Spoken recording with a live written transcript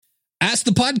Ask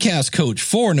the Podcast Coach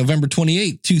for November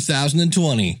 28th,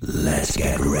 2020. Let's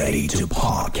get ready to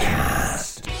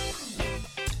podcast.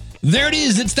 There it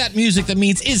is. It's that music that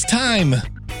means it's time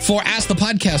for Ask the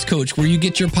Podcast Coach, where you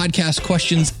get your podcast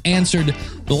questions answered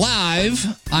live.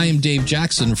 I am Dave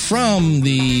Jackson from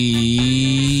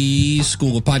the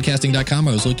schoolofpodcasting.com.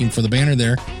 I was looking for the banner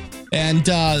there. And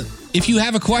if you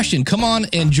have a question, come on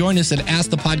and join us at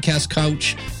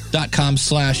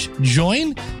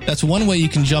askthepodcastcoach.com/join. That's one way you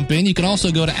can jump in. You can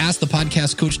also go to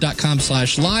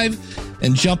askthepodcastcoach.com/live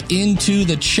and jump into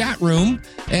the chat room.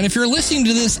 And if you're listening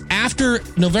to this after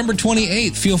November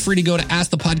 28th, feel free to go to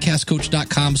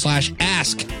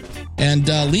askthepodcastcoach.com/ask and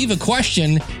leave a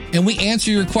question, and we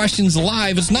answer your questions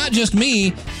live. It's not just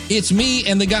me. It's me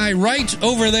and the guy right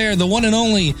over there, the one and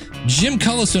only Jim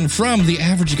Cullison from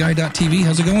theaverageguy.tv.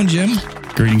 How's it going, Jim?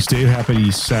 Greetings, Dave. Happy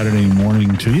Saturday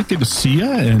morning to you. Good to see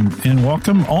you, and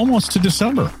welcome almost to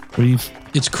December.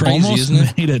 It's crazy, almost isn't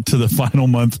it? Made it to the final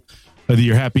month of the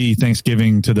year. Happy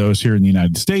Thanksgiving to those here in the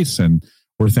United States, and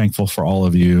we're thankful for all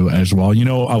of you as well. You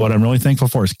know what I'm really thankful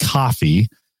for is coffee.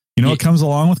 You know what comes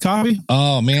along with coffee?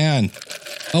 Oh, man.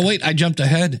 Oh, wait, I jumped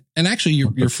ahead. And actually,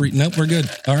 you're free. Nope, we're good.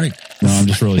 All right. No, I'm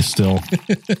just really still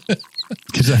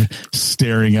because I'm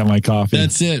staring at my coffee.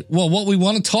 That's it. Well, what we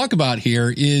want to talk about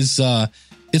here is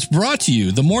it's brought to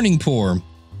you. The Morning Pour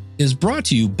is brought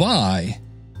to you by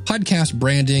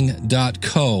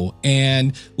podcastbranding.co.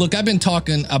 And look, I've been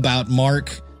talking about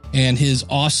Mark and his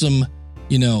awesome,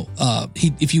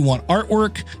 if you want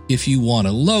artwork, if you want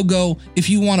a logo, if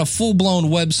you want a full-blown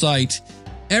website,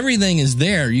 everything is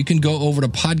there. You can go over to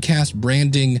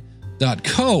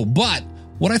podcastbranding.co. But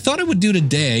what I thought I would do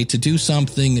today to do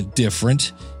something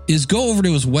different is go over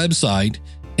to his website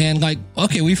and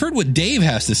we've heard what Dave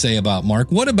has to say about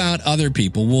Mark. What about other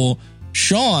people? Well,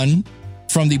 Sean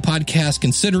from the podcast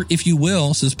Consider, If You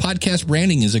Will, says Podcast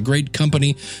Branding is a great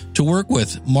company to work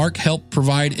with. Mark helped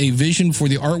provide a vision for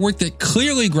the artwork that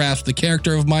clearly grasps the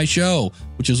character of my show,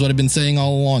 which is what I've been saying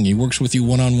all along. He works with you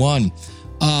one-on-one.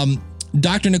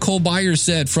 Dr. Nicole Byers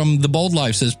said from The Bold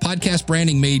Life, says Podcast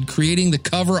Branding made creating the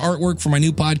cover artwork for my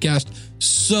new podcast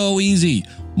so easy.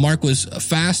 Mark was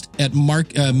fast at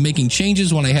making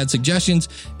changes when I had suggestions,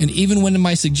 and even when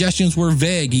my suggestions were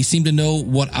vague, he seemed to know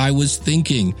what I was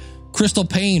thinking. Crystal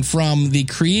Payne from the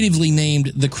creatively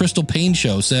named The Crystal Payne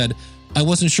Show said, I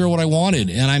wasn't sure what I wanted,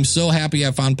 and I'm so happy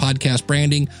I found Podcast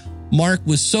Branding. Mark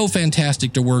was so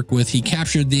fantastic to work with. He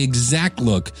captured the exact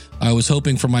look I was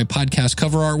hoping for my podcast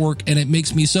cover artwork, and it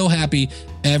makes me so happy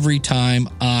every time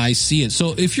I see it.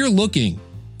 So if you're looking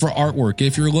for artwork,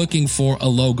 if you're looking for a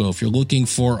logo, if you're looking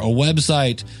for a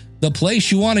website, the place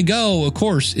you want to go, of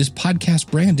course, is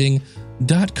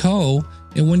podcastbranding.co.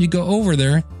 And when you go over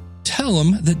there, tell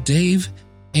them that Dave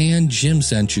and Jim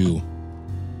sent you.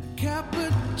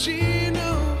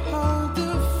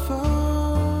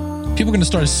 People are going to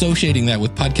start associating that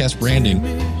with podcast branding.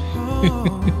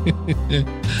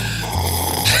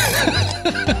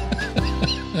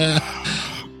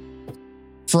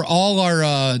 For all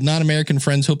our non-American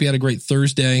friends, hope you had a great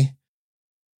Thursday.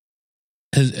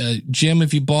 Jim,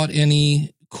 have you bought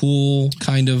any cool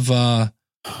kind of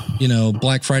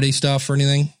Black Friday stuff or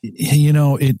anything?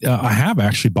 I have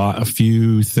actually bought a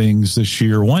few things this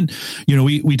year. One,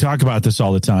 we talk about this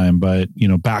all the time, but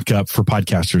backup for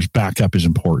podcasters, backup is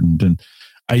important. And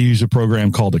I use a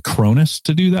program called Acronis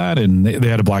to do that. And they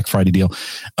had a Black Friday deal.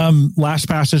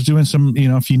 LastPass is doing some,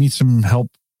 if you need some help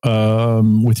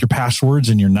with your passwords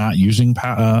and you're not using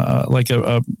a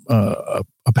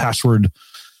password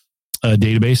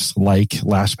database like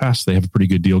LastPass, they have a pretty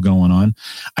good deal going on.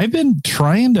 I've been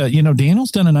trying to, Daniel's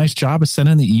done a nice job of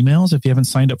sending the emails. If you haven't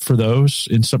signed up for those,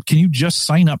 and so can you just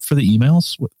sign up for the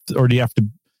emails, or do you have to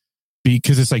be,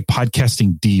 because it's like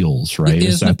podcasting deals, right?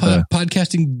 Isn't it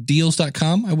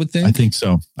podcastingdeals.com? I would think. I think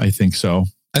so. I think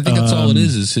that's all it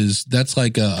is that's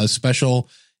like a special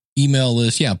email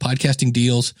list. Yeah. Podcasting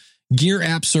deals, gear,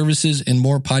 app services, and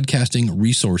more podcasting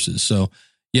resources. So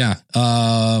yeah.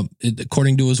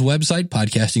 According to his website,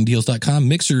 podcastingdeals.com,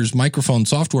 mixers, microphone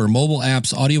software, mobile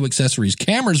apps, audio accessories,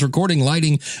 cameras, recording,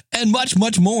 lighting, and much,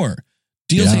 much more.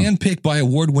 Deals handpicked by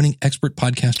award-winning expert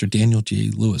podcaster Daniel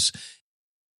J. Lewis.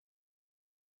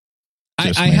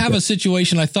 I have a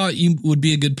situation I thought you would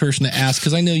be a good person to ask,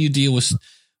 because I know you deal with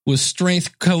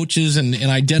strength coaches and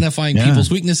identifying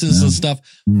people's weaknesses and stuff.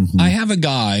 Mm-hmm. I have a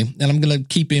guy, and I'm going to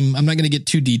keep him, I'm not going to get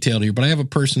too detailed here, but I have a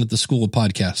person at the School of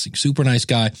Podcasting, super nice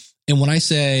guy. And when I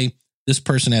say this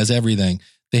person has everything,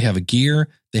 they have a gear,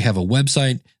 they have a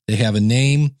website, they have a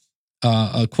name.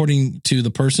 According to the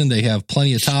person, they have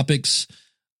plenty of topics.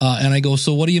 And I go,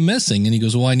 so what are you missing? And he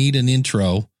goes, well, I need an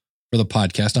intro for the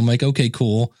podcast. I'm like, okay,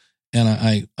 cool. And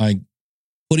I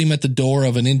put him at the door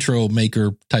of an intro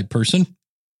maker type person.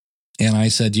 And I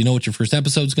said, you know what your first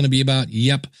episode is going to be about?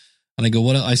 Yep. And I go,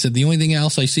 what? I said, the only thing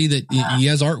else I see that he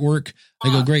has artwork. I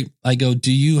go, great. I go,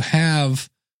 do you have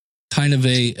kind of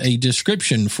a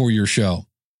description for your show?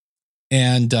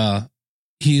 And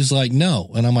he's like, no.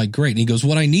 And I'm like, great. And he goes,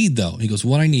 what I need though? He goes,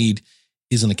 what I need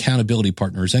is an accountability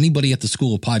partner. Is anybody at the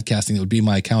School of Podcasting that would be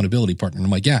my accountability partner? And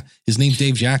I'm like, yeah, his name's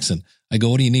Dave Jackson. I go,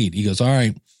 what do you need? He goes, all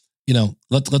right,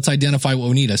 let's identify what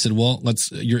we need. I said, well,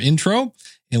 let's your intro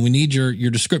and we need your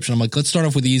description. I'm like, let's start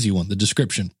off with the easy one, the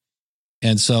description.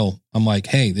 And so I'm like,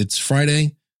 hey, it's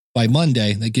Friday. By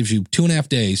Monday, that gives you 2.5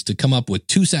 days to come up with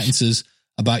 2 sentences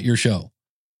about your show.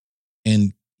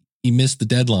 And he missed the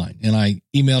deadline. And I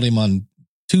emailed him on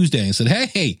Tuesday and said,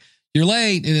 hey, you're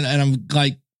late. And I'm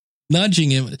like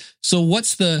nudging him. So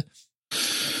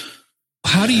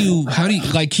how do you,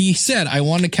 like he said, I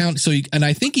want to count. So, and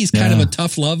I think he's kind of a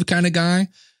tough love kind of guy,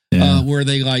 where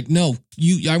they like, no,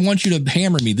 I want you to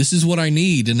hammer me. This is what I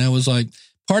need. And I was like,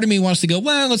 part of me wants to go,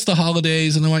 well, it's the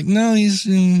holidays. And I'm like, no, he's,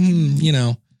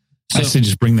 So, I say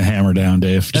just bring the hammer down,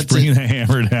 Dave. Just bring the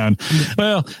hammer down.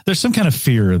 Well, there's some kind of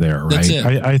fear there, right?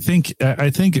 I think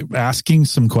asking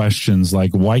some questions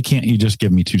like, why can't you just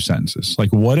give me 2 sentences?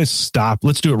 Like, what is stop?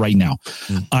 Let's do it right now.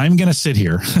 I'm going to sit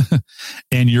here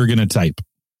and you're going to type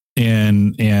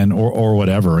or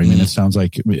whatever. I mean, it sounds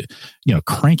like,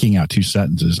 cranking out 2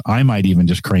 sentences. I might even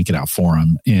just crank it out for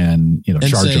him and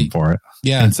charge him for it.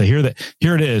 Yeah. And say, here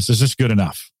it is. Is this good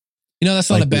enough? That's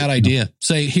not a bad idea.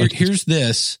 Say, here's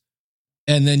this.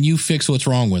 And then you fix what's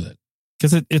wrong with it.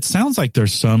 Because it sounds like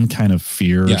there's some kind of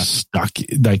fear stuck.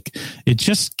 Like it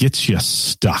just gets you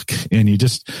stuck. And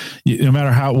no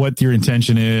matter what your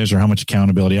intention is or how much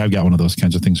accountability, I've got one of those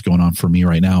kinds of things going on for me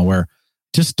right now where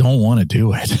I just don't want to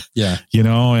do it. Yeah.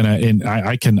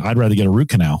 I'd rather get a root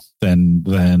canal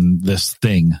than this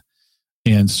thing.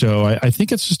 And so I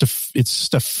think it's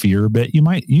just a fear bit. You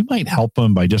might help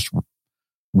them by just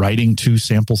writing 2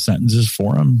 sample sentences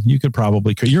for them. You could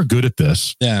probably, you're good at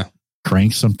this. Yeah.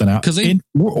 Crank something out.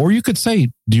 Or you could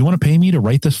say, do you want to pay me to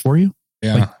write this for you?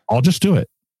 Yeah. Like, I'll just do it,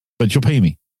 but you'll pay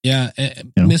me. Yeah.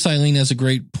 Miss Eileen has a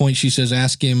great point. She says,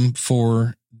 ask him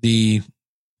for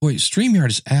StreamYard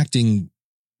is acting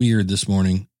weird this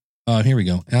morning. Here we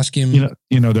go. Ask him.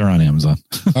 They're on Amazon.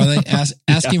 Are they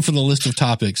ask him for the list of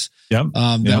topics? Yep.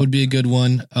 That would be a good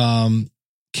one.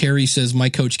 Carrie says, my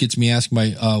coach gets me asked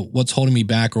what's holding me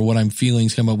back or what I'm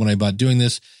feelings come up when I'm about doing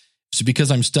this. So because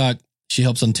I'm stuck, she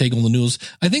helps untangle the noodles.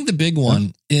 I think the big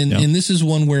one, and this is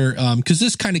one where, cause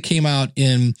this kind of came out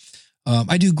in,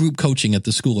 I do group coaching at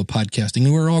the School of Podcasting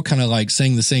and we're all kind of like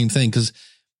saying the same thing. Cause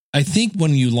I think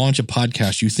when you launch a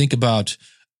podcast, you think about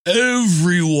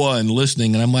everyone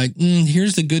listening. And I'm like,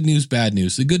 here's the good news, bad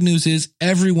news. The good news is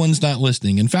everyone's not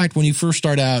listening. In fact, when you first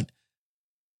start out,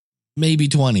 maybe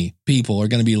 20 people are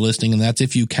going to be listening. And that's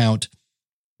if you count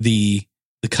the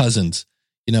cousins,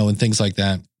 and things like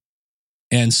that.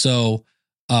 And so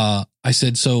I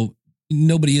said, so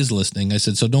nobody is listening. I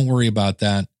said, so don't worry about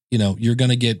that. You're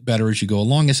going to get better as you go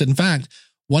along. I said, in fact,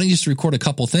 why don't you just record a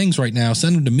couple things right now,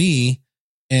 send them to me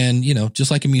and, just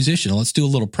like a musician, let's do a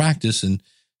little practice and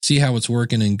see how it's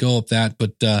working and go up that.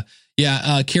 But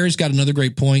Carrie's got another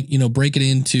great point, break it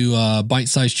into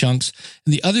bite-sized chunks.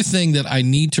 And the other thing that I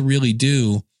need to really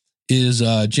do is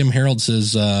Jim Harold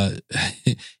says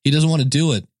he doesn't want to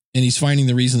do it and he's finding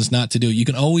the reasons not to do it. You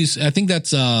can always, I think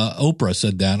that's Oprah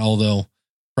said that, although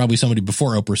probably somebody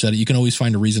before Oprah said it, you can always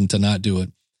find a reason to not do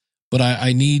it. But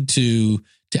I need to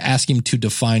ask him to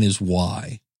define his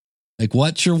why. Like,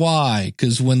 what's your why?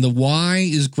 Because when the why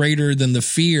is greater than the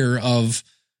fear of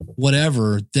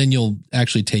whatever, then you'll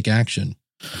actually take action.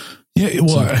 Yeah.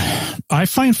 Well, I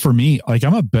find for me, like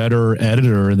I'm a better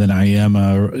editor than I am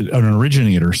an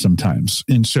originator sometimes.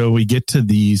 And so we get to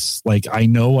these, like, I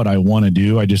know what I want to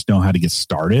do. I just know how to get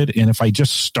started. And if I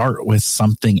just start with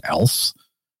something else,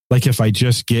 like if I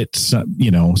just get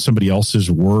somebody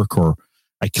else's work or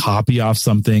I copy off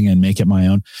something and make it my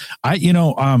own.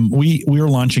 We were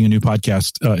launching a new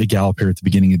podcast at Gallup here at the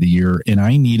beginning of the year, and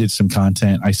I needed some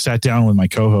content. I sat down with my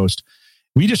co-host.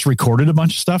 We just recorded a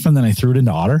bunch of stuff, and then I threw it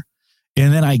into Otter,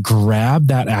 and then I grabbed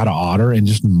that out of Otter and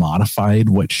just modified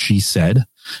what she said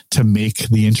to make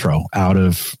the intro out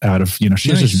of she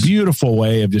has this beautiful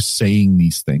way of just saying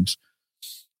these things.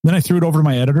 Then I threw it over to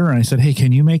my editor and I said, hey,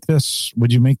 can you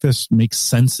would you make this make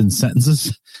sense in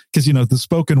sentences? Because, the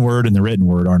spoken word and the written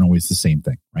word aren't always the same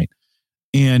thing. Right.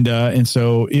 And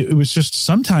so it was just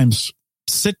sometimes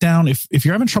sit down. If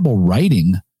you're having trouble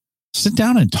writing, sit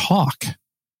down and talk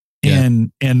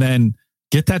and then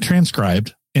get that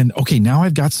transcribed. And okay, now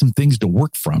I've got some things to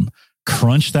work from.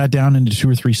 crunch that down into 2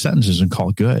 or 3 sentences and call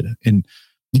it good. And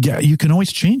you can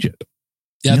always change it.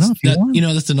 Yeah,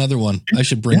 that's another one I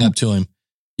should bring up to him.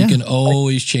 You can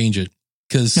always change it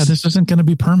because this isn't going to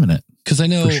be permanent. Because I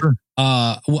know, sure.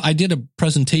 I did a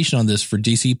presentation on this for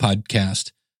DC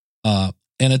Podcast,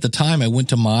 and at the time I went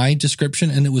to my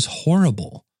description and it was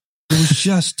horrible. It was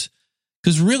just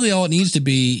because really all it needs to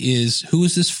be is who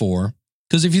is this for?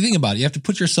 Because if you think about it, you have to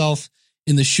put yourself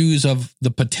in the shoes of the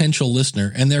potential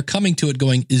listener, and they're coming to it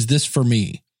going, "Is this for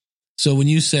me?" So when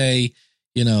you say,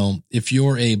 if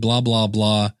you're a blah blah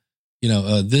blah,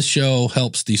 this show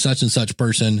helps the such and such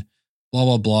person, blah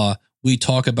blah blah. We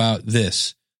talk about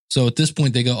this. So at this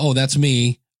point they go, oh, that's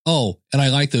me. Oh, and I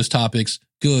like those topics.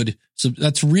 Good. So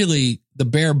that's really the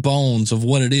bare bones of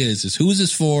what it is who is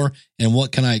this for and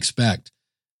what can I expect?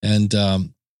 And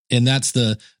that's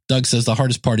Doug says the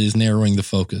hardest part is narrowing the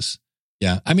focus.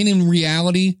 Yeah. I mean, in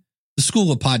reality, the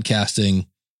school of podcasting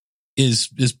is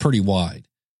pretty wide.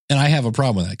 And I have a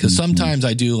problem with that because sometimes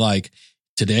I do like,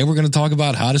 today we're going to talk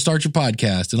about how to start your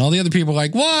podcast. And all the other people are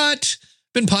like, what?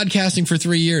 Been podcasting for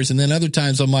 3 years. And then other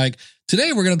times I'm like,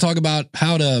 today we're going to talk about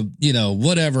how to,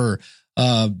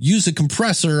 use a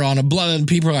compressor on a blood. And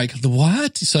people are like,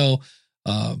 what? So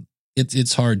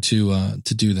it's hard to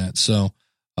do that. So,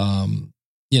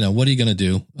 what are you going to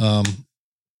do?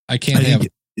 I can't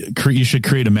you should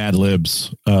create a Mad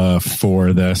Libs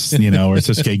for this, where it's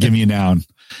just, okay, give me a noun,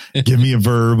 give me a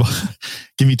verb,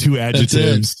 give me 2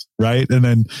 adjectives, right?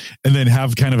 And then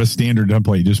have kind of a standard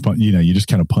template. You just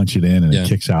kind of punch it in and it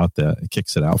kicks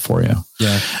it out for you.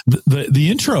 Yeah. The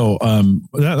intro,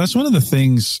 that's one of the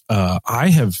things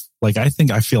I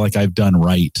feel like I've done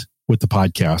right with the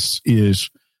podcast is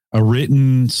a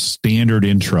written standard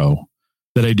intro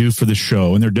that I do for the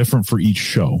show, and they're different for each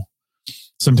show.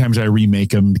 Sometimes I remake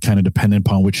them kind of dependent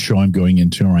upon which show I'm going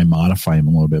into, or I modify them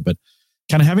a little bit, but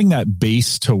kind of having that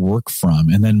base to work from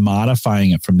and then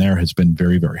modifying it from there has been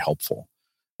very, very helpful.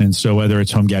 And so whether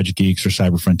it's Home Gadget Geeks or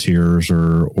Cyber Frontiers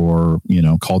or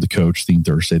Call the Coach, Theme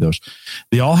Thursday,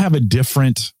 they all have a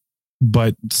different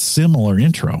but similar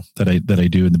intro that I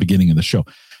do in the beginning of the show.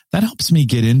 That helps me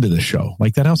get into the show.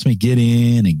 Like that helps me get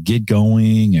in and get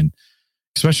going, and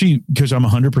especially because I'm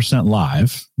 100%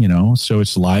 live, so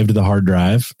it's live to the hard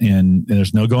drive and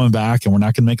there's no going back, and we're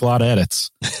not going to make a lot of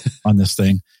edits on this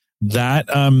thing. That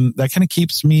kind of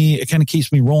keeps me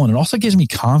rolling. It also gives me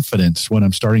confidence when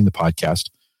I'm starting the podcast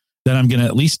that I'm going to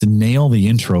at least nail the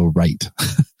intro right.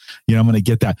 I'm going to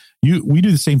get that. We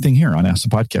do the same thing here on Ask the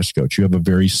Podcast Coach. You have a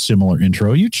very similar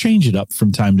intro. You change it up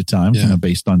from time to time, kind of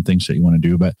based on things that you want to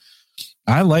do, but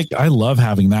I love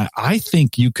having that. I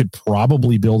think you could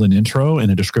probably build an intro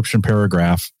and a description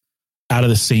paragraph out of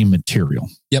the same material.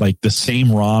 Yep. Like the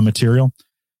same raw material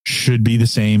should be the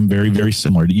same, very, very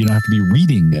similar. You don't have to be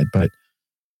reading it, but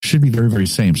should be very, very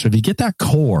same. So if you get that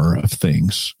core of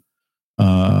things,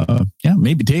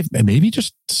 maybe Dave, maybe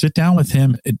just sit down with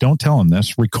him. Don't tell him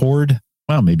this.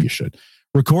 Maybe you should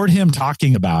record him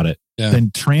talking about it,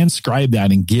 then transcribe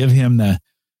that and give him the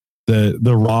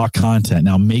raw content.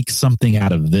 Now make something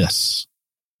out of this,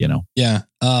 Yeah.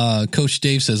 Coach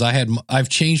Dave says I've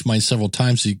changed mine several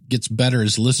times. So it gets better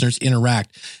as listeners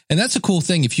interact. And that's a cool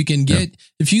thing. If you can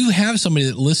if you have somebody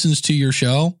that listens to your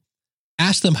show,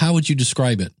 ask them, how would you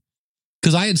describe it?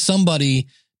 Cause I had somebody,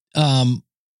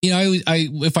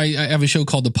 if I have a show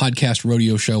called the Podcast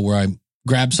Rodeo Show where I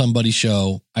grab somebody's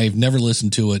show, I've never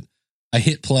listened to it. I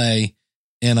hit play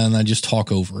and then I just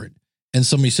talk over it. And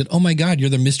somebody said, oh my God, you're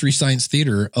the Mystery Science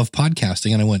Theater of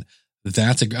podcasting. And I went,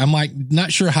 I'm like,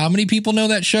 not sure how many people know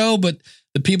that show, but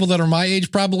the people that are my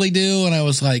age probably do. And I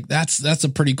was like, that's a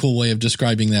pretty cool way of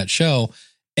describing that show.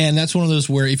 And that's one of those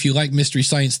where if you like Mystery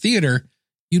Science Theater,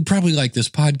 you'd probably like this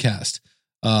podcast.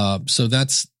 So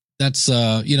that's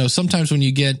sometimes when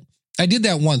I did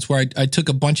that once where I took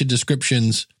a bunch of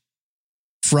descriptions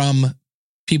from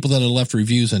people that had left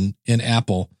reviews in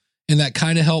Apple. And that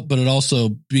kind of helped, but it also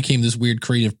became this weird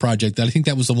creative project that I think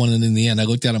that was the one. And in the end, I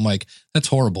looked at it, I'm like, that's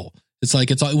horrible. It's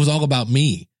like, it was all about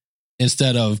me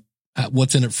instead of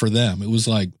what's in it for them. It was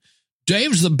like,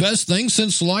 Dave's the best thing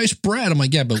since sliced bread. I'm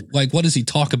like, yeah, but like, what does he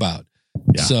talk about?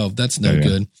 Yeah. So that's no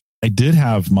good. I did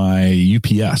have my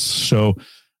UPS. So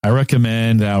I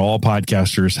recommend that all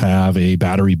podcasters have a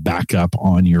battery backup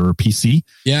on your PC.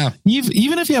 Yeah.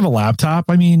 Even if you have a laptop,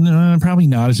 I mean, probably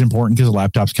not as important because a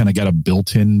laptop's kind of got a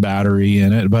built-in battery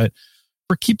in it. But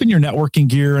for keeping your networking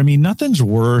gear, I mean, nothing's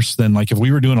worse than like if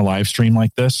we were doing a live stream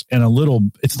like this and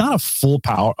it's not a full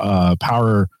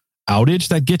power outage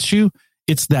that gets you.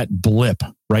 It's that blip,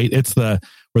 right? It's where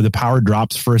the power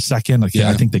drops for a second. Like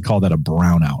I think they call that a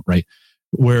brownout, right?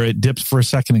 Where it dips for a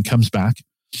second and comes back.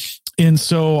 And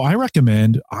so I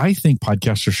think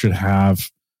podcasters should have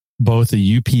both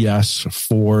a UPS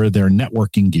for their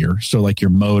networking gear. So like your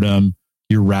modem,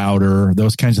 your router,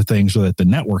 those kinds of things so that the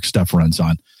network stuff runs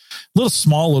on.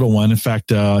 Small little one. In fact,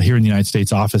 here in the United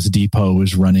States, Office Depot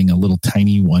is running a little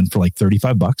tiny one for like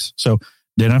 $35. So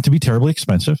they don't have to be terribly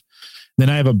expensive. Then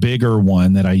I have a bigger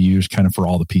one that I use kind of for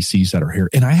all the PCs that are here.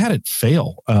 And I had it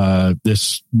fail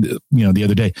the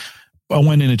other day. I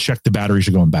went in and checked the batteries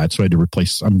are going bad. So I had to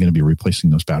I'm going to be replacing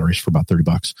those batteries for about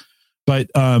 $30. But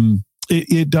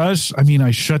it does. I mean,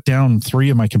 I shut down 3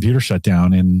 of my computers shut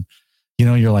down, and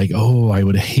you're like, oh, I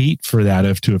would hate for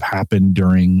that to have happened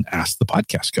during Ask the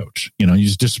Podcast Coach. You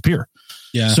just disappear.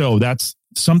 Yeah. So that's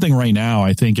something right now.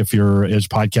 I think if you're as a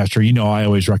podcaster, I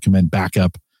always recommend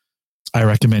backup. I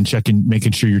recommend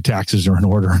making sure your taxes are in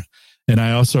order. And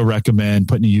I also recommend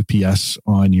putting a UPS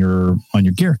on your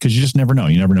gear, because you just never know.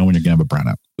 You never know when you're going to have a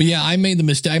brownout. Well, yeah, I made the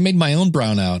mistake. I made my own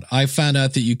brownout. I found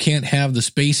out that you can't have the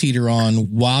space heater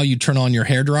on while you turn on your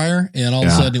hairdryer. And all of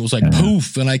a sudden it was like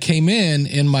poof. And I came in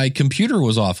and my computer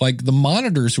was off. Like the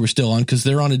monitors were still on because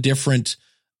they're on a different,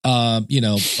 what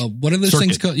are those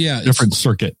things called? Yeah. Different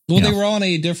circuit. Well, they were on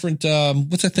a different,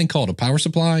 what's that thing called? A power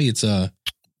supply? It's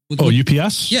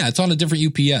UPS? Yeah, it's on a different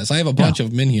UPS. I have a bunch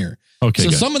of them in here. Okay.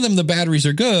 So some of them, the batteries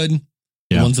are good.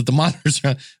 The ones that the monitors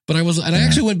are on. But I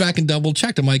actually went back and double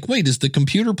checked. I'm like, wait, is the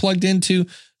computer plugged into?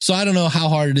 So I don't know how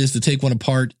hard it is to take one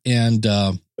apart and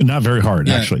not very hard,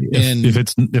 actually. If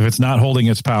it's not holding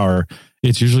its power,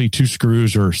 it's usually 2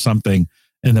 screws or something,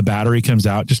 and the battery comes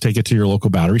out. Just take it to your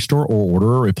local battery store or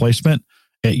order a replacement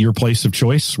at your place of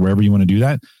choice, wherever you want to do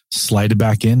that. Slide it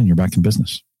back in and you're back in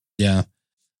business. Yeah.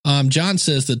 John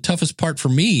says the toughest part for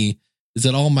me is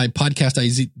that all my podcast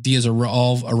ideas are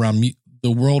all around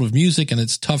the world of music, and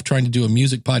it's tough trying to do a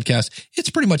music podcast. It's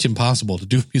pretty much impossible to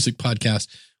do a music podcast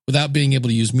without being able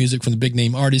to use music from the big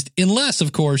name artist, unless,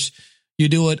 of course, you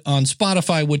do it on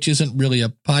Spotify, which isn't really a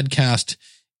podcast,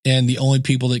 and the only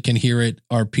people that can hear it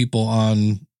are people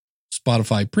on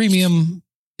Spotify Premium.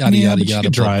 Yada yada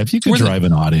yada. You could drive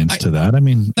an audience to that. I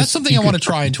mean, that's something I want to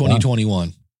try in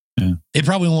 2021. Yeah. It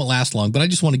probably won't last long, but I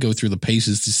just want to go through the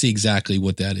paces to see exactly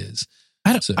what that is.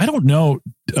 I don't know.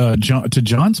 John, to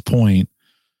John's point,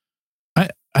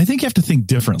 I think you have to think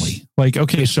differently. Like,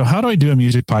 okay, so how do I do a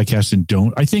music podcast and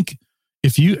don't? I think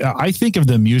I think of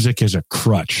the music as a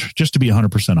crutch, just to be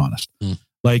 100% honest.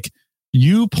 Like,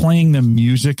 you playing the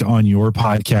music on your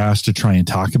podcast to try and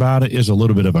talk about it is a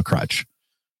little bit of a crutch.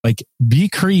 Like, be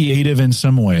creative in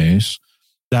some ways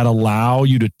that allow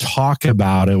you to talk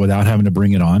about it without having to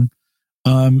bring it on.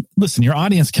 Listen, your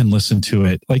audience can listen to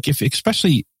it. Like,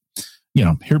 especially,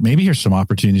 here's some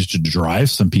opportunities to drive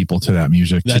some people to that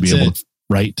music to be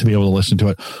able to listen to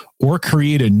it, or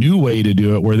create a new way to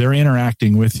do it where they're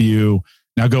interacting with you.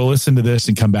 Now go listen to this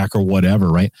and come back or whatever.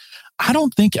 Right.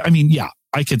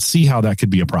 I could see how that could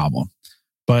be a problem,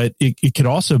 but it could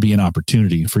also be an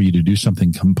opportunity for you to do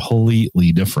something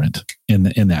completely different in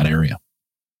that area.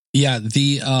 Yeah,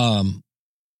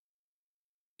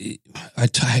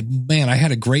 I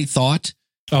had a great thought.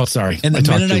 Oh, sorry. And the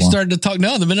minute I started to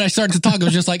talk, I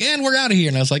was just like, and we're out of here.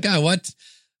 And I was like, oh, what?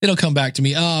 It'll come back to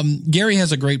me. Gary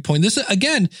has a great point. This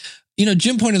again,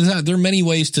 Jim pointed this out. There are many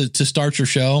ways to start your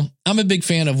show. I'm a big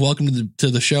fan of welcome to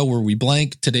the show where we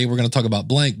blank. Today we're going to talk about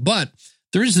blank, but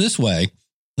there is this way.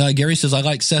 Gary says, I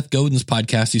like Seth Godin's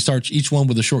podcast. He starts each one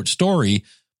with a short story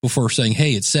before saying,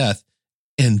 hey, it's Seth,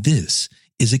 and this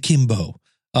is Akimbo.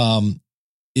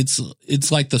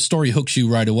 It's like the story hooks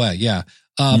you right away. Yeah.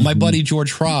 My buddy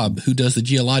George Hrobb, who does the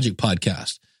Geologic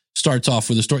podcast, starts off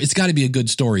with a story. It's got to be a good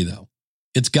story though.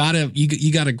 It's gotta,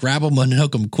 you got to grab them and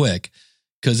hook them quick.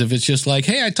 Cause if it's just like,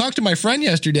 hey, I talked to my friend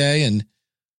yesterday and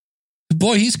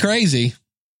boy, he's crazy.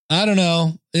 I don't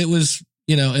know. It was,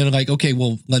 and like, okay,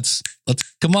 well, let's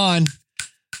come on,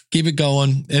 keep it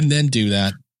going and then do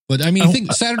that. But I mean, I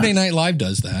think Saturday Night Live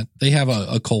does that. They have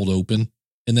a cold open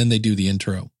and then they do the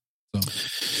intro. So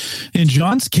in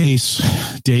John's case,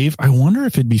 Dave, I wonder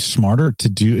if it'd be smarter to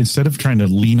do, instead of trying to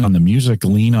lean on the music,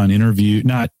 lean on interview,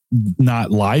 not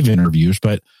live interviews,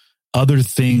 but other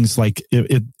things like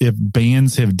if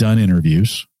bands have done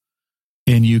interviews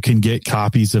and you can get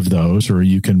copies of those, or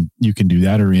you can do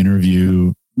that, or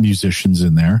interview musicians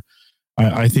in there.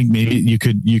 I think maybe you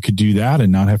could do that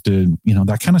and not have to,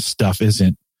 that kind of stuff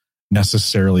isn't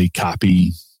necessarily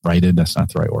copyrighted. That's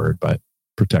not the right word, but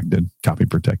copy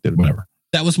protected, whatever.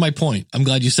 That was my point. I'm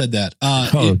glad you said that.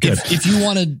 If you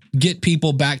want to get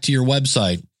people back to your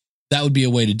website, that would be a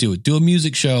way to do it. Do a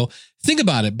music show. Think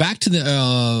about it. Back to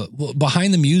the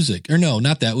Behind the Music, or no,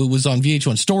 not that. It was on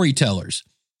VH1, Storytellers.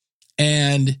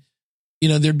 And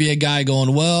there'd be a guy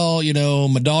going, well,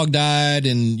 my dog died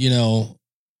and,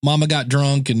 mama got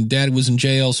drunk and dad was in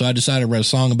jail. So I decided to write a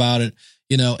song about it,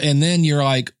 and then you're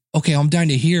like, okay, I'm dying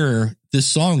to hear this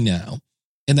song now.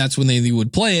 And that's when they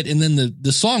would play it. And then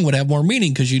the song would have more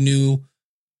meaning because you knew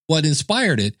what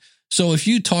inspired it. So if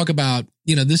you talk about,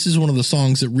 this is one of the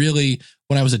songs that really,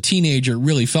 when I was a teenager,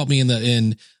 really felt me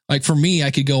in like for me,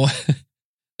 I could go,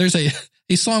 there's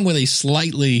a song with a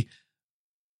slightly,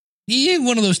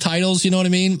 one of those titles, you know what I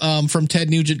mean? From Ted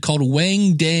Nugent called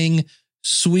Wang Dang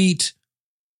Sweet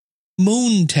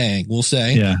Moontang, we'll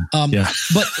say. Yeah.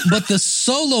 But the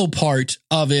solo part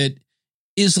of it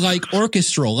is like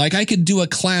orchestral. Like I could do a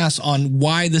class on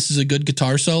why this is a good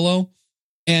guitar solo.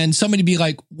 And somebody be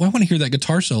like, well, I want to hear that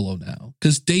guitar solo now.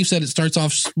 Because Dave said it starts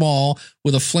off small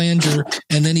with a flanger,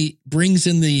 and then he brings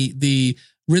in the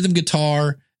rhythm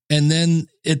guitar. And then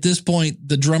at this point,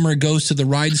 the drummer goes to the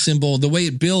ride cymbal. The way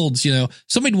it builds,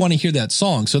 somebody'd want to hear that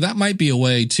song. So that might be a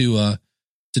way to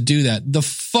do that. The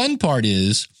fun part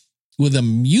is with a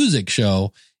music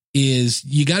show is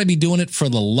you got to be doing it for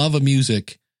the love of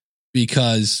music,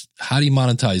 because how do you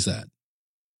monetize that?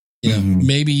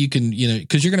 Maybe you can,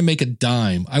 because you're going to make a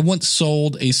dime. I once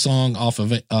sold a song off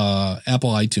of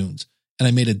Apple iTunes and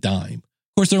I made a dime.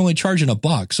 Of course, they're only charging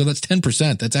 $1. So that's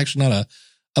 10%. That's actually not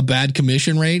a bad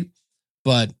commission rate.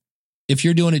 But if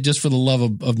you're doing it just for the love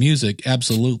of music,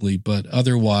 absolutely. But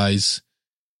otherwise,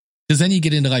 because then you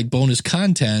get into like bonus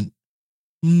content.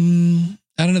 I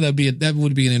don't know. That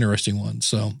would be an interesting one.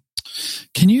 So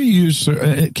can you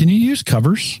use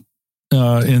covers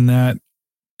in that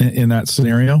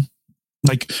scenario?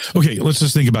 Like, okay, let's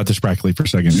just think about this practically for a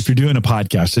second. If you're doing a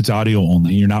podcast, it's audio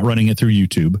only. You're not running it through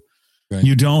YouTube. Right.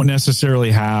 You don't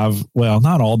necessarily have,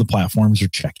 not all the platforms are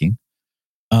checking,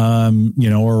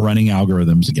 or running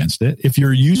algorithms against it. If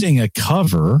you're using a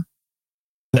cover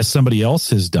that somebody else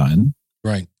has done,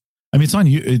 right? I mean, it's on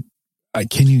you.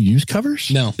 Can you use covers?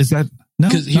 No. Is that no?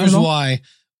 Because here's why.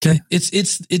 Okay.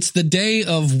 It's the day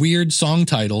of weird song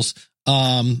titles.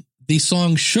 The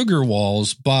song Sugar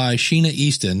Walls by Sheena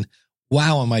Easton.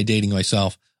 Wow, am I dating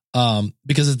myself?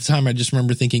 Because at the time I just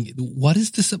remember thinking, what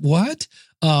is this? What?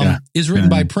 Is written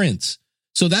by Prince.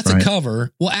 So that's a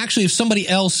cover. Well, actually, if somebody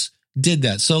else did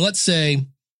that. So let's say,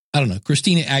 I don't know,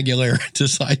 Christina Aguilera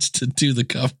decides to do the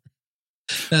cover.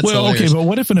 That's hilarious. Okay, but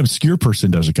what if an obscure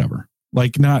person does a cover?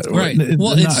 Like not right.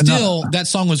 Well, that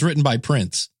song was written by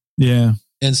Prince. Yeah.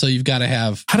 And so you've got to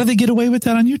have. How do they get away with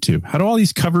that on YouTube? How do all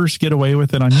these covers get away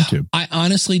with it on YouTube? I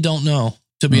honestly don't know,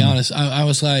 to be honest. I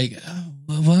was like,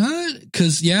 what?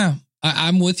 Because,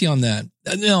 I'm with you on that.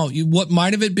 No, what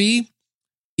might of it be?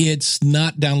 It's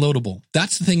not downloadable.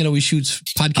 That's the thing that always shoots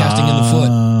podcasting in the foot.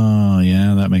 Oh,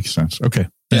 yeah, that makes sense. Okay.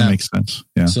 That makes sense.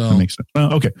 Yeah, that makes sense.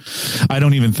 Okay. I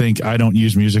don't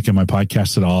use music in my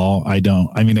podcast at all. I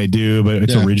do, but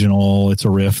it's original. It's a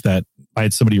riff that I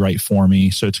had somebody write for me.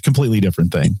 So it's a completely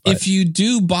different thing. But if you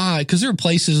do buy, because there are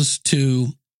places to,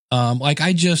 and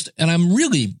I'm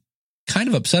really kind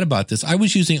of upset about this. I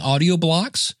was using Audio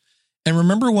Blocks. And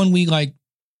remember when we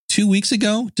 2 weeks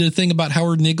ago did a thing about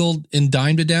Howard Niggle and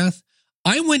Dime to Death?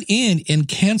 I went in and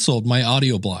canceled my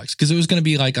Audio Blocks because it was going to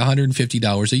be like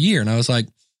 $150 a year. And I was like,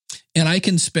 and I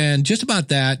can spend just about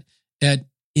that at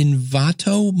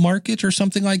Envato Market or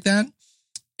something like that.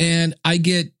 And I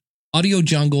get Audio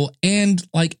Jungle and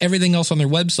like everything else on their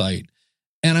website.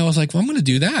 And I was like, well, I'm going to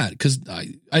do that because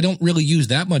I don't really use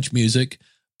that much music,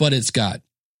 but it's got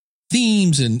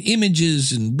themes and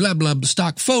images and blah, blah,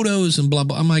 stock photos and blah,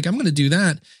 blah. I'm like, I'm going to do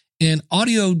that. And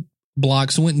Audio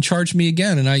Blocks went and charged me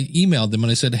again. And I emailed them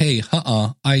and I said, hey,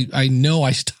 I know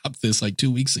I stopped this like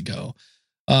 2 weeks ago.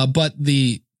 But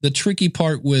the tricky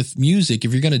part with music,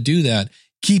 if you're going to do that,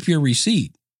 keep your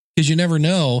receipt because you never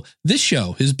know. This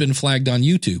show has been flagged on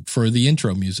YouTube for the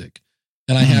intro music.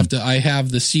 And I have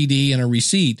the CD and a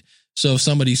receipt. So if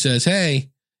somebody says, hey,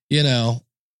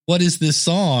 what is this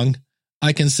song?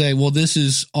 I can say, well, this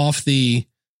is off the,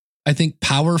 I think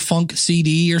Power Funk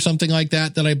CD or something like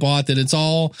that I bought.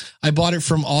 I bought it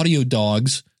from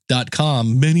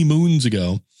audiodogs.com many moons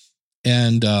ago.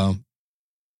 And,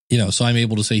 so I'm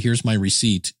able to say, here's my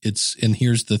receipt. And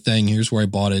here's the thing. Here's where I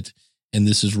bought it. And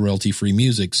this is royalty free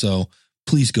music. So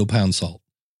please go pound salt.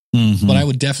 Mm-hmm. But I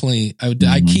would definitely,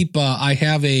 I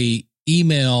have a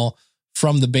email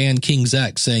from the band King's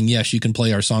X saying, yes, you can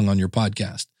play our song on your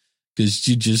podcast. Because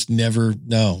you just never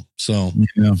know. So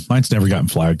mine's never gotten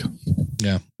flagged.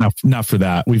 Yeah, not for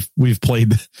that. We've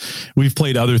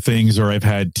played other things, or I've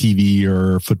had TV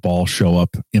or football show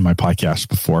up in my podcast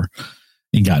before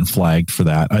and gotten flagged for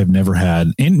that. I've never had,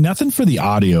 and nothing for the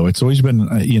audio. It's always been,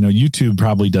 YouTube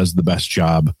probably does the best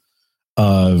job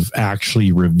of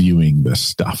actually reviewing this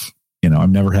stuff. I've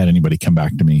never had anybody come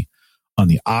back to me on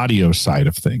the audio side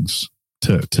of things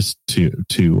to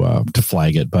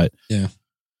flag it, but yeah,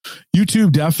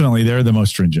 YouTube definitely, they're the most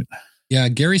stringent. Yeah,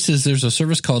 Gary says there's a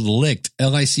service called Lickd,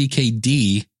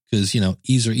 Lickd, because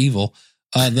E's are evil,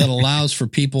 that allows for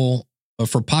people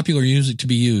for popular music to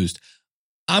be used.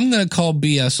 I'm going to call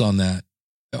BS on that,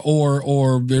 or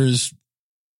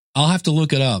I'll have to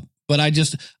look it up. But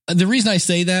the reason I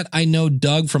say that, I know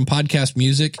Doug from Podcast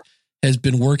Music has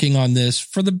been working on this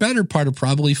for the better part of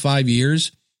probably 5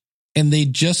 years. And they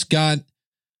just got,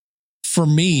 for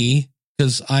me,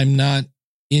 because I'm not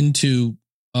into,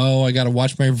 I got to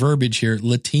watch my verbiage here,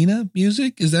 Latina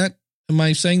music. Am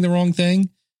I saying the wrong thing?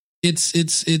 It's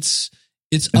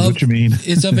what you mean.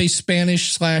 It's of a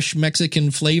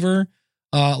Spanish/Mexican flavor,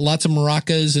 lots of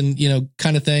maracas and,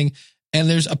 kind of thing. And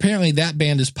there's apparently that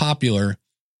band is popular.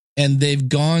 And they've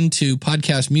gone to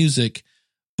Podcast Music,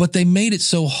 but they made it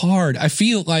so hard. I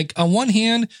feel like on one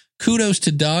hand, kudos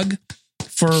to Doug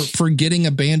for getting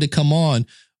a band to come on,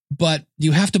 but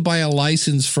you have to buy a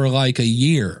license for like a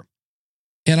year.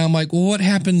 And I'm like, well, what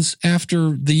happens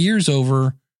after the year's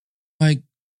over? Like,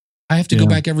 I have to go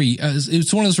back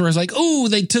it's one of those where I was like, oh,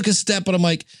 they took a step, but I'm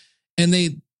like, and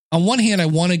on one hand, I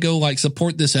want to go like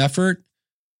support this effort,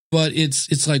 but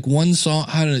it's like one song.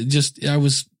 I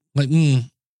was like,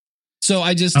 So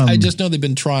I just know they've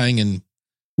been trying. And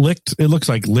Lickd, it looks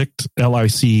like Lickd,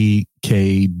 LICKD.co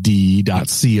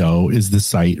is the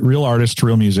site. Real artist,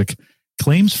 real music,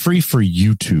 claims free for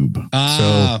YouTube.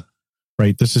 So,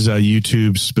 right, this is a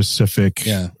YouTube specific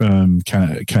kind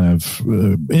of,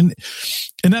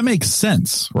 and that makes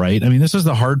sense, right? I mean, this is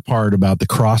the hard part about the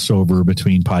crossover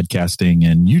between podcasting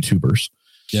and YouTubers.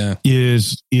 Yeah,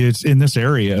 is in this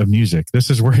area of music. This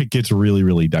is where it gets really,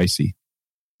 really dicey.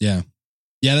 Yeah.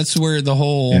 Yeah, that's where the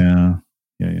whole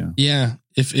Yeah.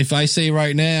 If I say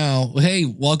right now, hey,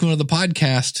 welcome to the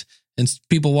podcast, and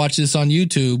people watch this on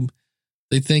YouTube,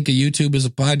 they think a YouTube is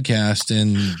a podcast,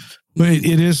 and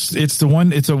it's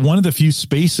one of the few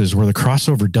spaces where the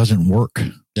crossover doesn't work.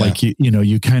 Yeah. Like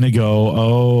you kind of go,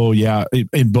 oh yeah,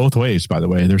 in both ways. By the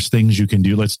way, there's things you can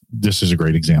do. This is a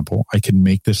great example. I can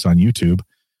make this on YouTube.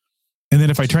 And then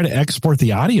if I try to export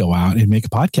the audio out and make a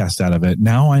podcast out of it,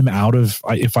 now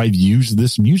if I've used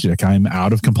this music, I'm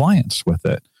out of compliance with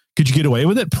it. Could you get away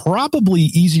with it? Probably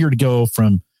easier to go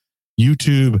from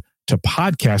YouTube to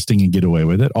podcasting and get away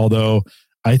with it. Although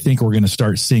I think we're going to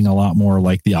start seeing a lot more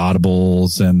like the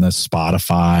Audibles and the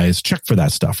Spotifys. Check for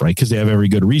that stuff, right? Because they have every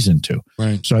good reason to.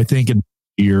 Right. So I think in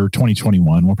year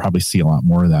 2021, we'll probably see a lot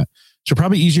more of that. So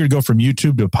probably easier to go from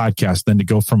YouTube to a podcast than to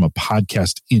go from a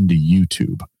podcast into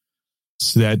YouTube.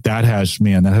 So that has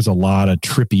a lot of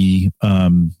trippy,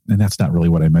 and that's not really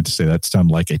what I meant to say. That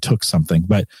sounded like I took something,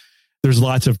 but there's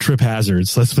lots of trip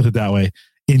hazards, let's put it that way,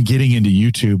 in getting into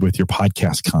YouTube with your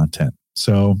podcast content.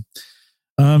 So,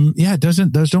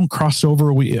 those don't cross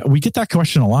over. We get that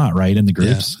question a lot, right? In the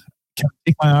groups. Yeah. Can I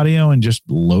take my audio and just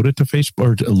load it to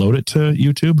Facebook or load it to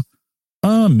YouTube?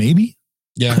 Maybe.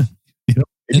 Yeah. Maybe.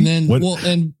 And then,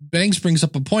 and Banks brings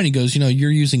up a point. He goes,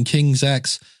 you're using King's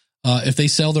X. If they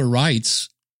sell their rights,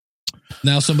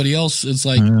 now somebody else, it's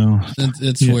like,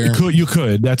 it's where you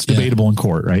could, that's debatable in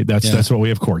court, right? That's what we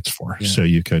have courts for. Yeah. So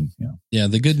you could, yeah.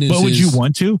 The good news but would you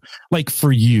want to, like,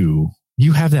 for you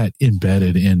have that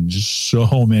embedded in just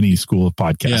so many school of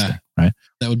podcasting, right?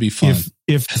 That would be fun.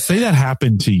 If say that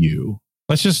happened to you,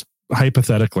 let's just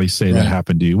hypothetically say that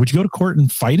happened to you. Would you go to court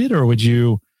and fight it, or would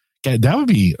you, that'd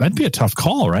be a tough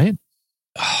call, right?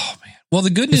 Oh man. Well,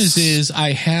 the good news is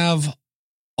I have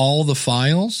all the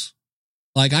files.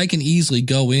 Like, I can easily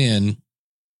go in,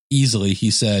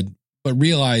 he said, but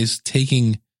realize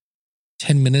taking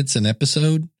 10 minutes an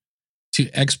episode to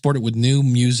export it with new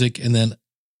music and then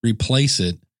replace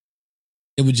it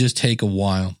would just take a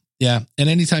while. Yeah. And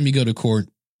anytime you go to court,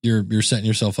 you're setting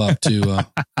yourself up to,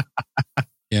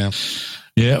 yeah.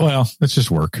 Yeah. Well, it's just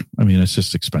work. I mean, it's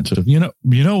just expensive. You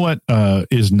know what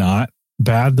is not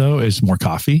bad though, is more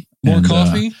coffee. More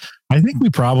coffee? I think we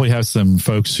probably have some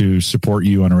folks who support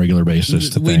you on a regular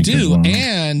basis. We do. Well.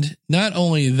 And not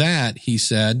only that, he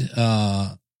said,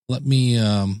 let me,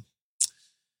 there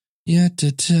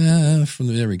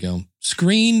we go.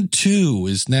 Screen 2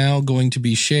 is now going to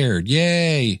be shared.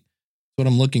 Yay. That's what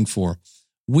I'm looking for.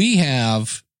 We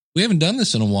haven't done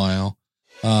this in a while.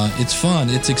 It's fun.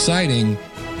 It's exciting.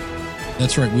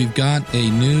 That's right. We've got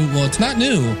it's not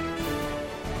new.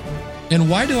 And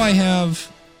why do I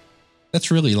have,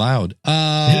 that's really loud.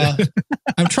 I'm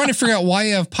trying to figure out why I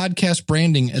have podcast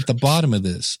branding at the bottom of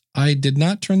this. I did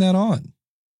not turn that on.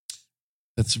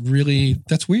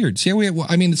 That's weird. See,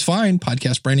 I mean, it's fine.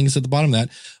 Podcast branding is at the bottom of that.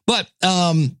 But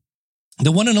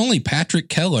the one and only Patrick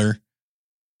Keller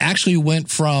actually went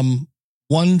from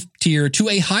one tier to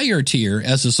a higher tier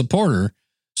as a supporter.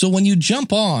 So when you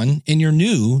jump on and you're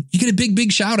new, you get a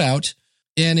big shout out.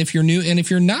 And if you're new and if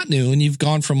you're not new and you've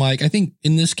gone from like, I think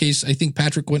in this case, I think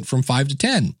Patrick went from 5 to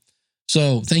 10.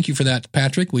 So thank you for that,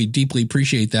 Patrick. We deeply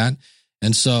appreciate that.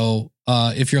 And so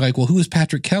if you're like, well, who is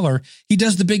Patrick Keller? He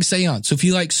does the big seance. So if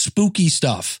you like spooky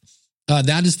stuff,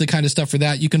 that is the kind of stuff for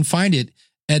that. You can find it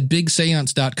at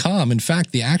bigseance.com. In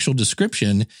fact, the actual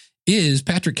description is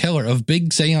Patrick Keller of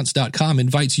bigseance.com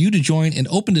invites you to join an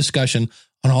open discussion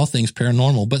on all things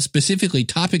paranormal, but specifically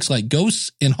topics like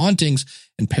ghosts and hauntings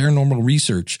and paranormal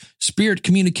research, spirit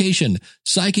communication,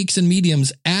 psychics and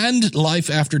mediums, and life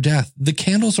after death. The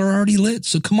candles are already lit,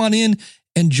 so come on in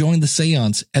and join the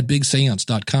seance at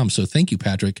bigseance.com. So thank you,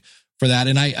 Patrick, for that.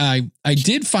 And I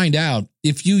did find out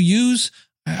if you use,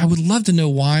 I would love to know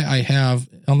why I have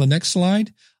on the next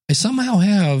slide, I somehow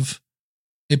have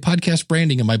a podcast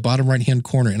branding in my bottom right-hand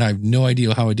corner, and I have no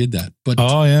idea how I did that. But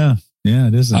oh yeah. Yeah,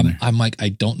 it is in there. I'm like, I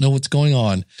don't know what's going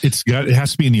on. It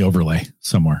has to be in the overlay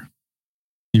somewhere.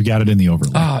 You've got it in the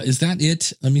overlay. Is that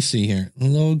it? Let me see here.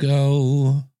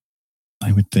 Logo.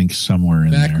 I would think somewhere in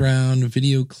background,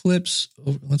 video clips.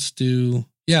 Let's do.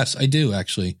 Yes, I do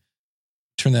actually.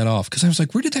 Turn that off because I was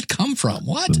like, where did that come from?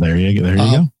 What? So there you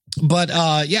go. But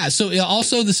yeah. So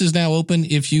also, this is now open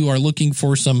if you are looking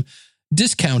for some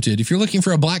discounted. If you're looking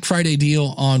for a Black Friday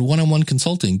deal on one-on-one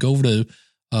consulting, go over to.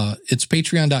 It's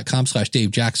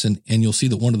patreon.com/Dave Jackson, and you'll see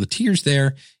that one of the tiers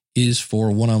there is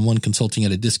for one-on-one consulting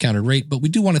at a discounted rate. But we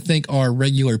do want to thank our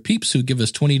regular peeps who give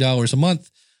us $20 a month.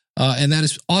 And that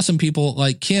is awesome people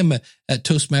like Kim at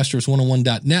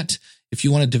Toastmasters101.net. If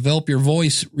you want to develop your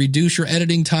voice, reduce your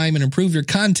editing time, and improve your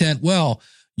content, well,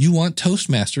 you want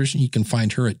Toastmasters, and you can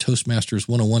find her at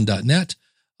Toastmasters101.net.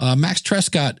 Max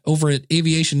Trescott over at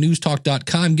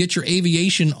aviationnewstalk.com. Get your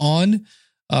aviation on.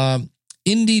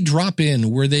 Indie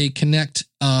Drop-In, where they connect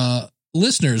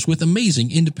listeners with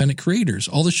amazing independent creators.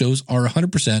 All the shows are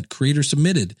 100% creator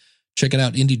submitted. Check it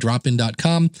out,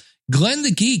 indiedropin.com. Glenn the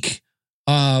Geek,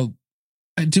 had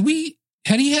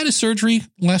he had a surgery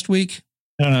last week?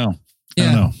 I don't know.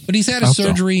 Yeah, but he's had a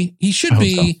surgery. So. He should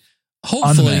be,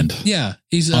 hopefully. Yeah,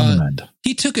 he's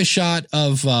he took a shot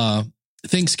of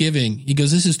Thanksgiving. He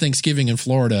goes, this is Thanksgiving in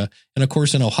Florida. And of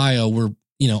course, in Ohio, we're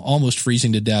almost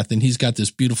freezing to death. And he's got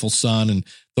this beautiful sun and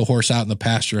the horse out in the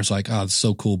pasture. It's like, oh, it's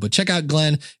so cool. But check out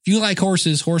Glenn. If you like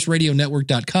horses,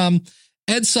 horseradionetwork.com.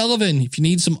 Ed Sullivan, if you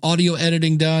need some audio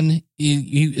editing done,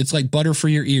 it's like butter for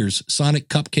your ears.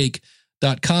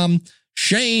 soniccupcake.com.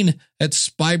 Shane at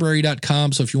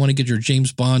spybrary.com. So if you want to get your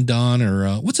James Bond on,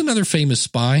 or what's another famous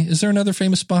spy? Is there another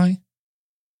famous spy? I'm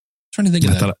trying to think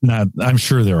of that. I'm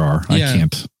sure there are. Yeah. I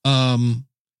can't.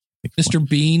 Mr.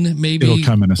 Bean, maybe. It'll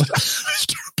come in a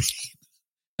Mr. Bean.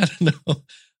 I don't know.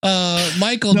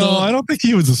 Michael. No, I don't think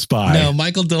he was a spy. No,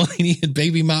 Michael Delaney at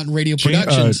Baby Mountain Radio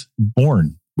Productions.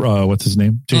 Bourne. What's his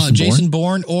name? Jason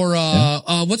Bourne. Or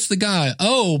what's the guy?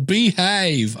 Oh,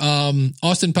 Behave.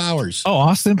 Austin Powers. Oh,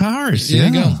 Austin Powers. There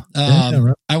you go.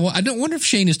 Right. I don't wonder if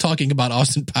Shane is talking about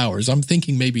Austin Powers. I'm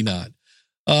thinking maybe not.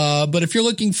 But if you're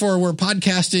looking for where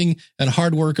podcasting and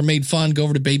hard work are made fun, go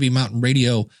over to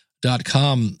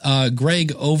babymountainradio.com.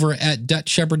 Greg over at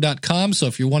debtshepherd.com. So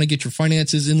if you want to get your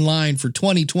finances in line for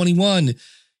 2021,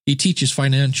 he teaches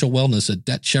financial wellness at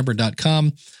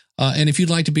debtshepherd.com. And if you'd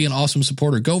like to be an awesome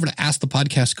supporter, go over to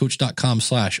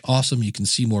askthepodcastcoach.com/awesome. You can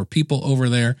see more people over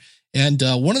there. And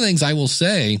one of the things I will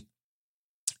say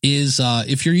is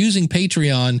if you're using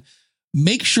Patreon,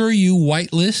 make sure you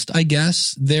whitelist, I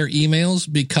guess, their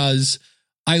emails, because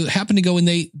I happened to go and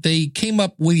they came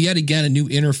up with yet again a new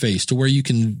interface to where you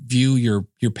can view your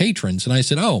patrons. And I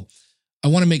said, I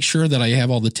want to make sure that I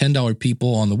have all the $10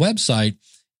 people on the website.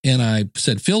 And I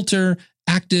said, filter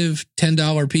active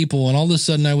 $10 people. And all of a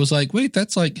sudden I was like, wait,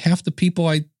 that's like half the people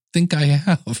I think I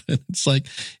have. And it's like,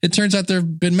 it turns out there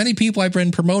have been many people I've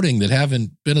been promoting that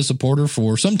haven't been a supporter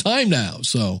for some time now.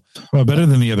 So, well, better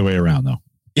than the other way around though.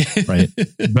 Right.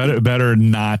 better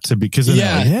not to, because of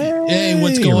that. Like, hey,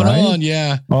 what's going on?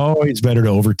 Yeah. Always better to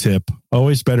over tip.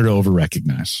 Always better to over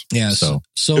recognize. Yeah. So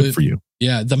good for you.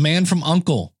 Yeah. The man from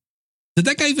Uncle. Did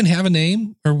that guy even have a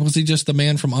name, or was he just the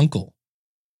man from Uncle?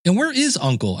 And where is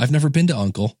Uncle? I've never been to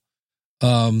Uncle.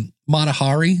 Mata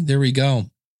Hari. There we go.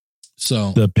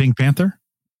 So the Pink Panther.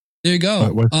 There you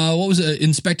go. What was it?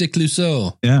 Inspector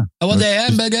Clouseau. Yeah. I want the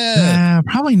hamburger.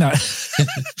 Probably not.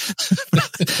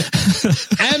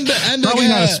 Hamburger. Probably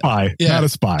not a spy. Yeah. Not a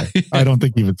spy. I don't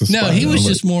think he was a spy. No, he was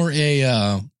just more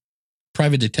a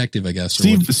private detective, I guess.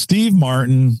 Steve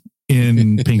Martin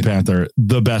in Pink Panther,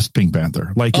 the best Pink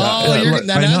Panther. Like, you're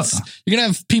gonna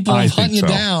have people hunting you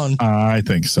down. I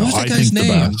think so. What's that guy's name?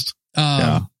 The best.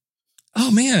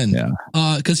 Oh man,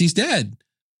 because he's dead.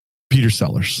 Peter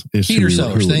Sellers is Peter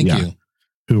Sellers. Thank you.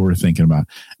 Who we're thinking about?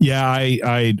 Yeah,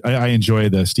 I enjoy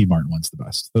the Steve Martin ones the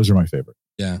best. Those are my favorite.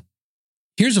 Yeah.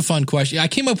 Here's a fun question. I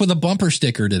came up with a bumper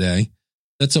sticker today.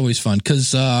 That's always fun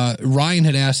because Ryan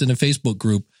had asked in a Facebook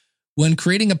group, when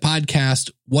creating a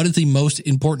podcast, what is the most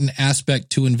important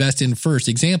aspect to invest in first?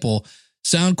 Example,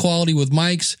 sound quality with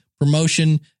mics,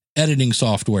 promotion, editing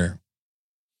software.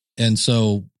 And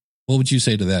so what would you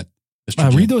say to that,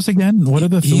 Mr. Read those again. What are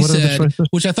the choices?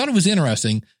 Which I thought it was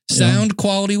interesting. Sound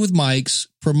quality with mics,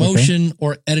 promotion,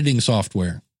 or editing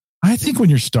software. I think when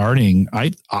you're starting,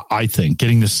 I think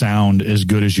getting the sound as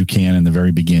good as you can in the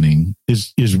very beginning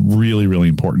is really, really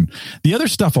important. The other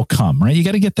stuff will come, right? You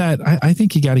got to get that. I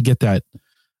think you got to get that.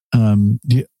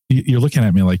 You're looking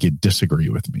at me like you disagree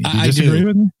with me. Do you disagree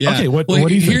with me? Yeah. Okay. What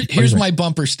do you think? Here's my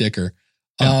bumper sticker.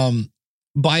 Yeah.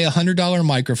 Buy $100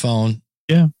 microphone.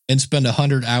 Yeah. And spend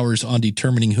 100 hours on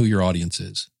determining who your audience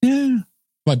is. Yeah.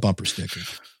 My bumper sticker.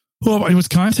 Well, was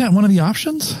content one of the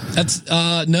options? That's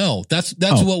no. That's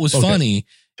what was funny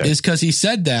is because he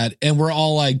said that, and we're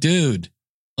all like, dude,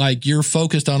 like you're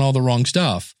focused on all the wrong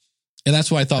stuff, and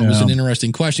that's why I thought it was an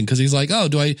interesting question because he's like, oh,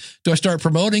 do I start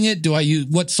promoting it? Do I use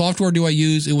what software do I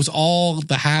use? It was all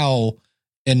the how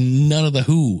and none of the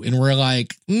who, and we're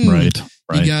like, right.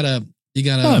 You gotta.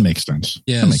 Oh, that makes sense.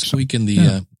 Yeah, squeak in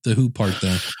the who part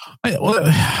there. But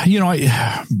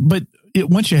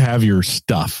once you have your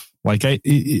stuff. Like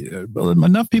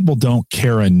enough people don't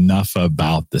care enough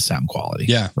about the sound quality.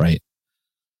 Yeah. Right.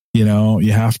 You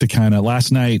have to kind of,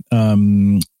 last night,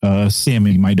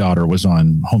 Sammy, my daughter, was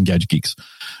on Home Gadget Geeks,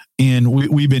 and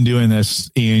we've been doing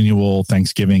this annual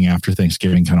Thanksgiving, after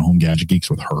Thanksgiving kind of Home Gadget Geeks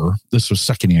with her. This was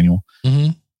second annual.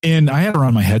 Mm-hmm. And I had her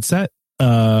on my headset.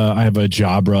 I have a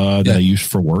Jabra that I use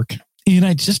for work. And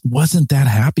I just wasn't that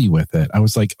happy with it. I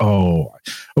was like, oh,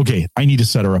 okay, I need to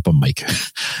set her up a mic.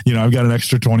 I've got an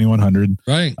extra 2100.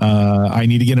 Right. I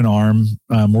need to get an arm.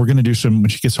 We're going to do when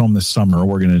she gets home this summer,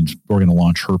 we're going to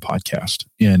launch her podcast.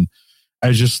 And I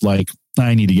was just like,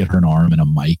 I need to get her an arm and a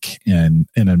mic and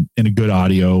a good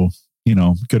audio,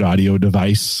 good audio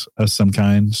device of some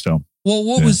kind. So, well,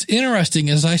 what was interesting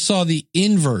is I saw the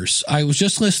inverse. I was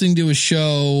just listening to a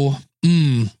show,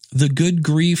 The Good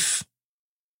Grief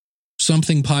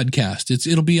something podcast.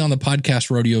 It'll be on the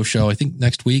Podcast Rodeo show, I think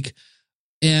next week.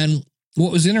 And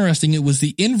what was interesting, it was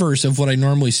the inverse of what I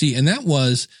normally see. And that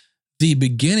was the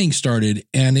beginning started,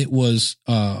 and it was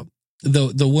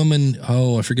the woman,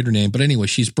 I forget her name, but anyway,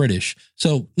 she's British.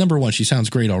 So number one, she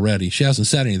sounds great already. She hasn't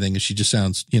said anything and she just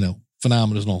sounds,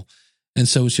 phenomenal. And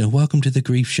so it's, welcome to the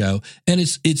Grief Show. And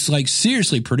it's like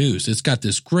seriously produced. It's got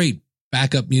this great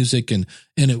backup music and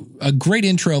a great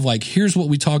intro of like, here's what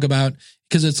we talk about.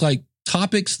 Cause it's like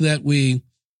topics that we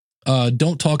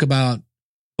don't talk about,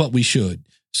 but we should.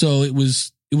 So it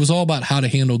was all about how to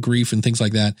handle grief and things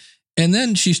like that. And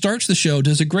then she starts the show,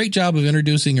 does a great job of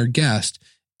introducing her guest.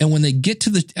 And when they get to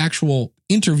the actual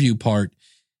interview part,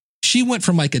 she went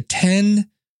from like a 10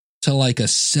 to like a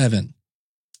 7,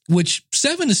 which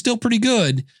 7 is still pretty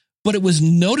good, but it was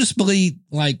noticeably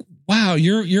like, wow,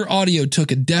 your audio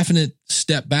took a definite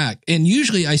step back. And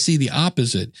usually I see the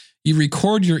opposite. You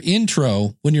record your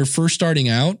intro when you're first starting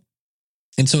out.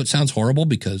 And so it sounds horrible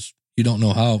because you don't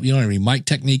know how, you don't have any mic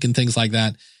technique and things like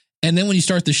that. And then when you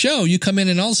start the show, you come in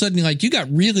and all of a sudden you're like, you got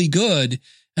really good.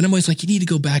 And I'm always like, you need to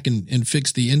go back and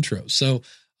fix the intro. So,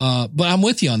 but I'm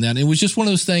with you on that. It was just one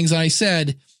of those things I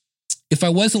said, if I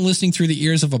wasn't listening through the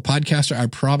ears of a podcaster, I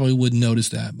probably wouldn't notice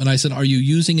that. And I said, are you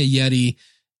using a Yeti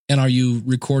and are you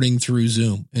recording through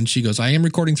Zoom? And she goes, I am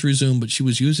recording through Zoom, but she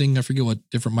was using, I forget what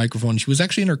different microphone. She was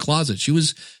actually in her closet. She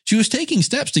was taking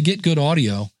steps to get good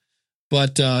audio,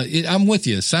 but I'm with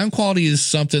you. Sound quality is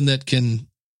something that can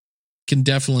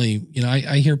definitely,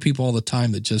 I hear people all the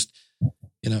time that just,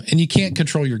 and you can't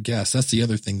control your guests. That's the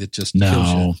other thing that just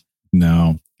kills you.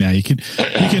 No. Yeah, you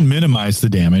can minimize the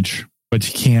damage, but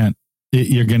you can't.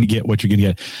 You're going to get what you're going to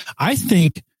get. I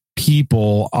think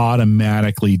people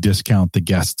automatically discount the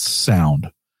guest's sound.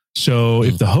 So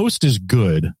if the host is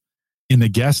good and the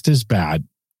guest is bad,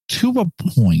 to a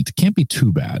point, can't be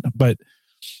too bad, but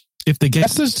if the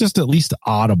guest is just at least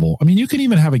audible, I mean, you can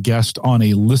even have a guest on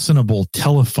a listenable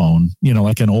telephone,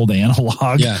 like an old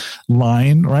analog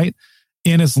line, right?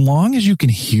 And as long as you can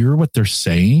hear what they're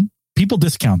saying, people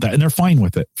discount that and they're fine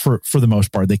with it for the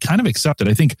most part. They kind of accept it.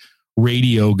 I think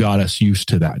radio got us used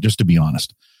to that, just to be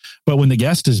honest. But when the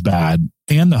guest is bad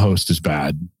and the host is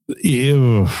bad,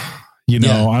 you You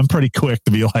know, I'm pretty quick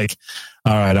to be like,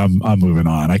 all right, I'm moving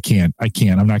on. I can't.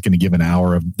 I'm not going to give an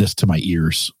hour of this to my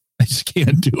ears. I just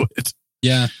can't do it.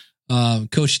 Yeah.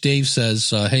 Coach Dave says,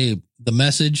 hey, the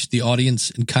message, the audience,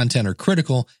 and content are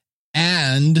critical,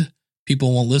 and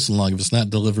people won't listen long if it's not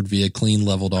delivered via clean,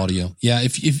 leveled audio. Yeah.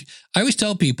 If I always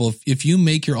tell people, if you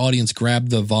make your audience grab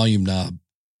the volume knob,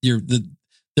 they're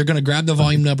going to grab the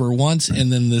volume number once,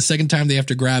 and then the second time they have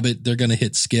to grab it, they're going to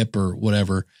hit skip or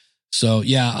whatever. So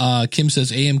yeah, Kim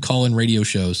says AM call-in radio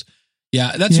shows.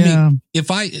 Yeah, that's me.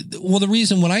 The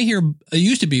reason when I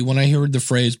heard the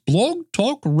phrase blog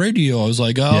talk radio, I was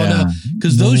like, no,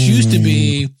 because those used to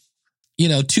be,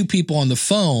 two people on the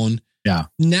phone. Yeah.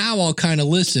 Now I'll kind of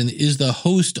listen. Is the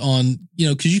host on,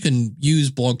 because you can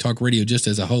use blog talk radio just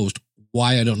as a host.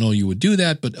 Why? I don't know you would do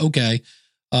that, but okay.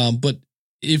 But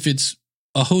if it's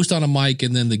a host on a mic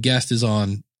and then the guest is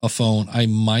on a phone, I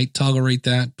might tolerate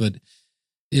that, but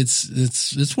it's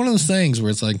one of those things where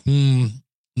it's like,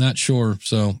 not sure.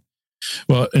 So,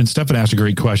 well, and Stefan asked a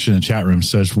great question in the chat room.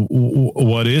 Says,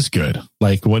 "What is good?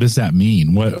 Like, what does that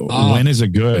mean? When is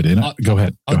it good?" And go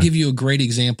ahead. I'll give you a great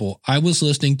example. I was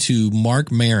listening to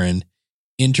Mark Maron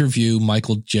interview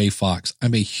Michael J. Fox.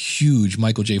 I'm a huge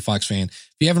Michael J. Fox fan.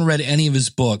 If you haven't read any of his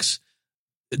books,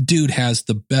 dude has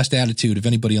the best attitude of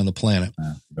anybody on the planet.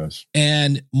 Yeah, he does.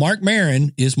 And Mark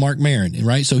Maron is Mark Maron,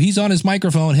 right? So he's on his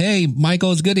microphone. Hey,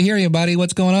 Michael, it's good to hear you, buddy.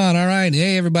 What's going on? All right.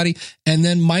 Hey, everybody. And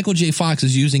then Michael J. Fox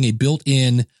is using a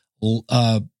built-in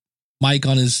mic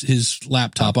on his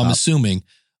laptop, I'm assuming.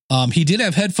 He did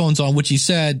have headphones on, which he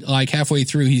said, like halfway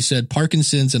through, he said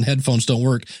Parkinson's and headphones don't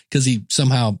work because he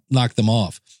somehow knocked them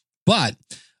off. But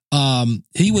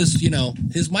he was,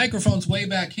 his microphone's way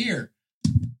back here.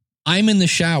 I'm in the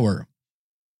shower.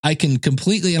 I can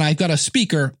completely, and I've got a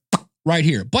speaker right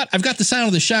here, but I've got the sound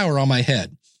of the shower on my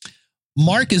head.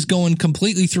 Mark is going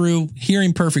completely through,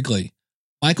 hearing perfectly.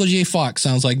 Michael J. Fox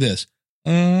sounds like this.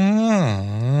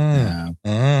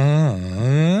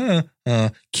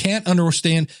 Can't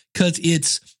understand because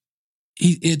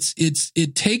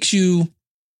it takes you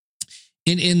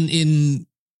in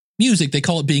music. They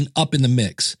call it being up in the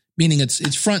mix. Meaning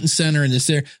it's front and center and it's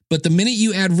there. But the minute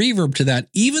you add reverb to that,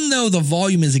 even though the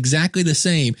volume is exactly the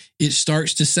same, it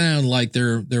starts to sound like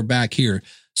they're back here.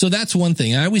 So that's one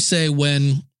thing. I always say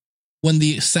when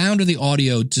the sound of the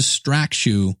audio distracts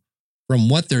you from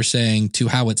what they're saying to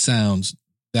how it sounds,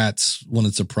 that's when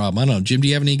it's a problem. I don't know. Jim, do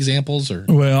you have any examples? Or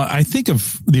Well, I think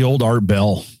of the old Art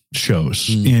Bell shows,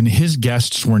 and his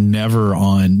guests were never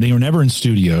in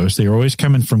studios. They were always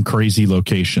coming from crazy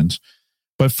locations.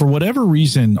 But for whatever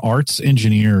reason, Art's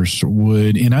engineers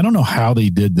would, and I don't know how they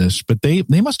did this, but they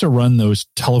must have run those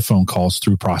telephone calls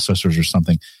through processors or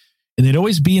something. And they'd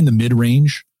always be in the mid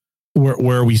range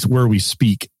where we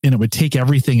speak, and it would take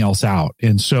everything else out.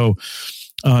 And so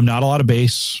not a lot of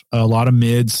bass, a lot of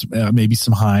mids, maybe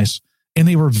some highs. And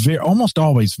they were almost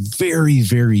always very,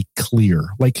 very clear.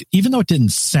 Like, even though it didn't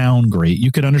sound great,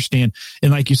 you could understand.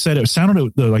 And like you said, it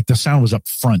sounded like the sound was up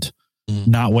front,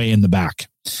 not way in the back.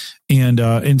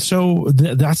 And so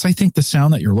that's, I think, the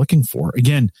sound that you're looking for.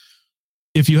 Again,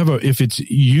 if it's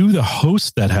you, the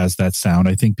host, that has that sound,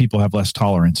 I think people have less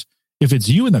tolerance. If it's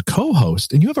you and the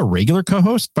co-host, and you have a regular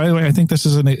co-host, by the way, I think this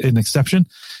is an exception.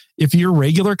 If your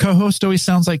regular co-host always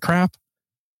sounds like crap,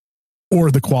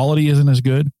 or the quality isn't as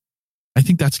good, I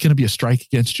think that's going to be a strike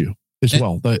against you as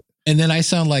well. But and then I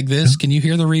sound like this. Can you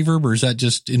hear the reverb, or is that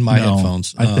just in my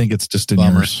headphones? I think it's just in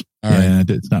yours. All right.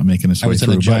 It's not making its way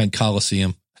through. I was in a giant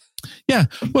coliseum. Yeah.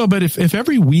 Well, but if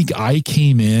every week I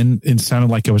came in and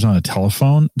sounded like I was on a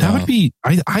telephone, that would be,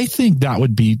 I think that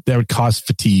would cause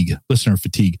fatigue, listener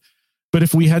fatigue. But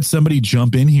if we had somebody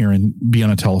jump in here and be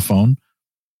on a telephone,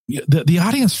 the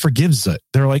audience forgives it.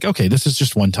 They're like, okay, this is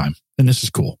just one time and this is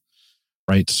cool.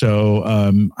 Right. So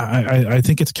I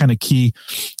think it's kind of key.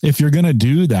 If you're going to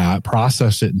do that,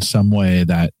 process it in some way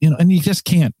that, and you just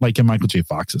can't, like in Michael J.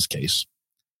 Fox's case,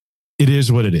 it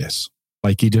is what it is.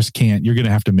 Like, you just can't, you're going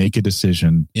to have to make a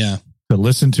decision to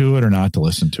listen to it or not to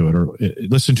listen to it, or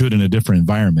listen to it in a different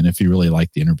environment if you really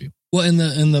like the interview. Well, and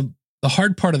the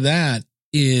hard part of that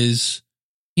is,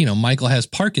 Michael has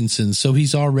Parkinson's, so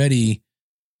he's already,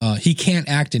 he can't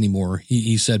act anymore.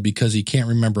 He said, because he can't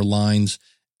remember lines,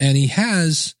 and he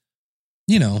has,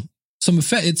 some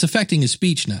effect. It's affecting his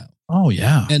speech now. Oh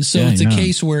yeah. And so it's a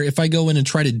case where if I go in and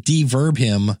try to deverb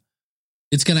him,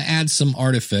 it's going to add some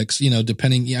artifacts,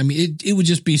 depending. I mean, it would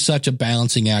just be such a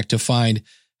balancing act to find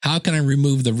how can I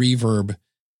remove the reverb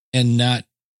and not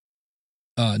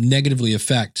negatively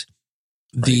affect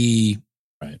the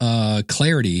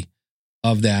clarity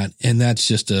of that. And that's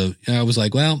I was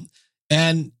like, well,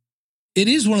 and it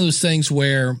is one of those things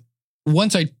where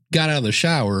once I got out of the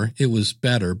shower, it was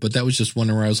better. But that was just one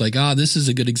where I was like, this is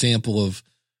a good example of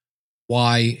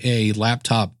why a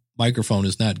laptop microphone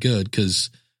is not good. Because,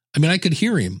 I mean, I could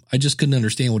hear him. I just couldn't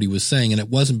understand what he was saying. And it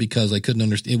wasn't because I couldn't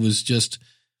understand. It was just,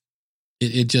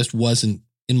 it just wasn't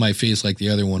in my face like the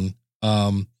other one.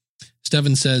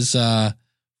 Steven says,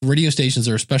 radio stations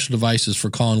are special devices for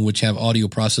calling which have audio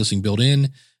processing built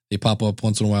in. They pop up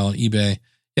once in a while on eBay.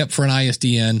 Yep, for an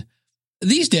ISDN.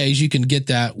 These days, you can get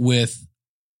that with,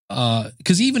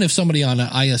 because even if somebody on an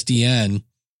ISDN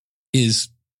is,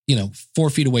 4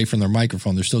 feet away from their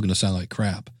microphone, they're still going to sound like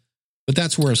crap. But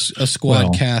that's where a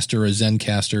Squadcast or a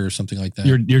Zencaster or something like that.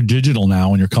 You're digital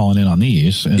now when you're calling in on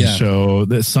these, and so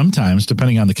that sometimes,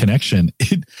 depending on the connection,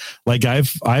 like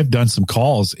I've done some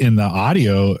calls, and the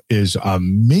audio is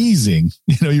amazing.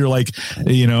 You're like,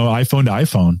 iPhone to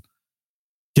iPhone,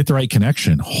 get the right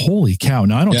connection. Holy cow!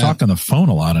 Now I don't talk on the phone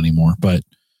a lot anymore, but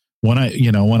when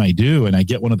I do, and I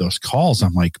get one of those calls,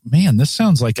 I'm like, man, this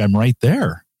sounds like I'm right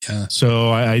there. Yeah.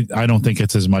 So I don't think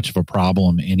it's as much of a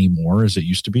problem anymore as it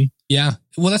used to be. Yeah.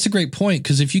 Well, that's a great point.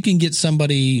 Because if you can get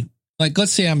somebody, like,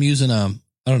 let's say I'm using I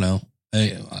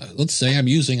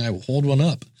will hold one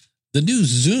up, the new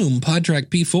Zoom PodTrack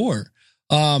P4.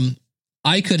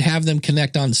 I could have them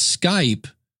connect on Skype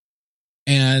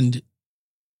and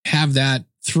have that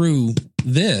through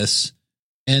this,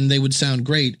 and they would sound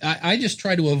great. I just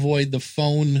try to avoid the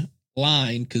phone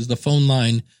line, because the phone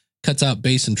line cuts out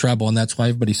bass and treble, and that's why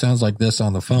everybody sounds like this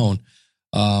on the phone.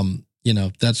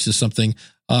 That's just something.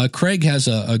 Craig has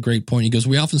a great point. He goes,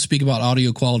 we often speak about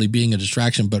audio quality being a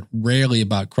distraction, but rarely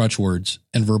about crutch words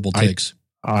and verbal tics.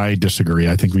 I disagree.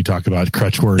 I think we talk about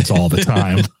crutch words all the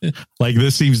time. Like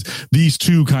these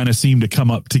two kind of seem to come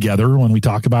up together when we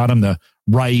talk about them, the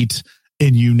right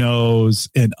and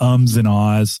and ums and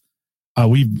ahs. I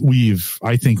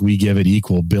think we give it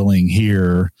equal billing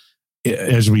here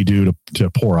as we do to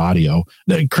poor audio.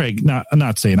 Craig, I'm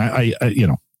not saying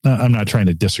I'm not trying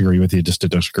to disagree with you just to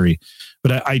disagree,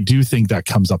 but I do think that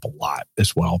comes up a lot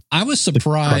as well. I was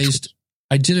surprised.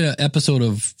 I did an episode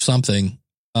of something,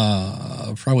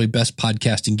 probably best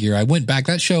podcasting gear. I went back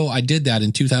that show. I did that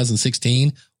in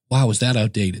 2016. Wow. Was that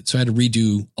outdated? So I had to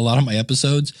redo a lot of my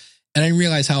episodes, and I didn't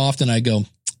realize how often I go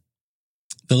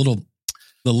the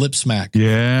lip smack.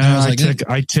 Yeah.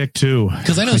 I tick too.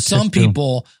 Cause I know some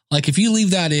people, like if you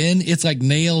leave that in, it's like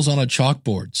nails on a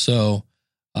chalkboard. So,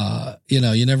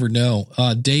 you never know.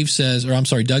 Doug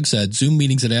said Zoom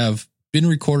meetings that have been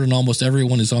recorded and almost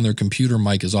everyone is on their computer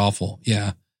mic is awful.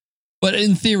 Yeah. But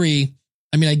in theory,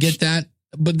 I mean, I get that,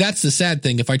 but that's the sad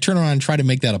thing. If I turn around and try to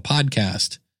make that a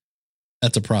podcast,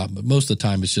 that's a problem. But most of the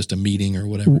time it's just a meeting or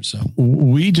whatever. So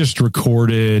we just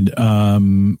recorded,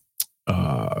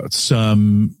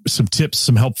 some tips,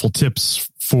 some helpful tips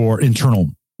for internal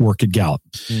work at Gallup.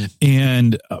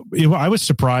 And I was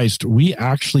surprised. We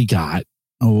actually got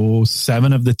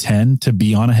 7 of the 10 to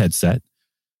be on a headset.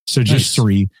 So just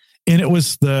 3. And it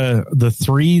was the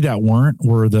 3 that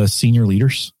were the senior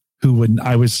leaders who when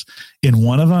I was in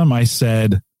one of them, I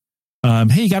said,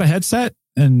 hey, you got a headset?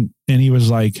 And he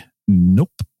was like, nope.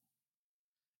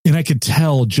 And I could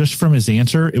tell just from his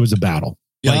answer, it was a battle.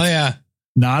 Yeah.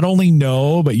 Not only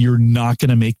no, but you're not going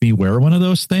to make me wear one of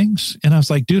those things. And I was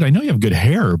like, dude, I know you have good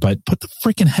hair, but put the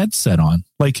freaking headset on.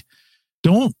 Like,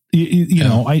 don't,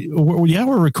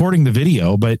 we're recording the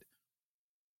video, but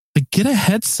like, get a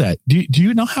headset. Do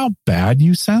you know how bad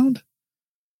you sound?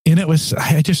 And it was,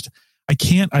 I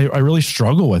really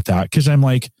struggle with that. Cause I'm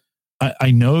like,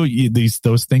 I know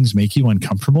those things make you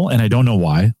uncomfortable, and I don't know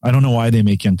why. I don't know why they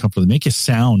make you uncomfortable. They make you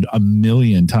sound a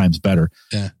million times better.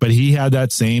 Yeah. But he had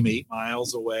that same 8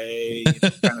 miles away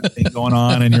kind of thing going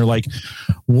on, and you're like,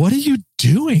 "What are you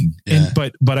doing?" Yeah.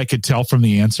 And but I could tell from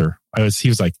the answer. He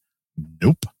was like,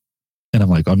 "Nope," and I'm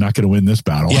like, "I'm not going to win this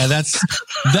battle." Yeah,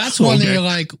 that's when you're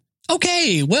like,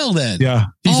 "Okay, well then." Yeah,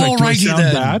 he's like, "Do I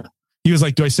sound bad?" He was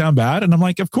like, "Do I sound bad?" And I'm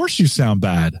like, "Of course you sound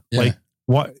bad." Yeah. Like.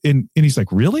 What? And he's like,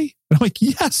 really? And I'm like,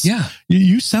 yes. Yeah.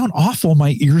 You sound awful.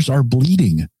 My ears are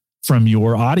bleeding from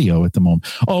your audio at the moment.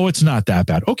 Oh, it's not that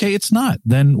bad. Okay, it's not.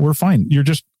 Then we're fine.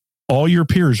 All your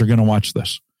peers are going to watch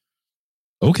this.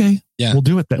 Okay. Yeah. We'll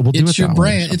do it. It's your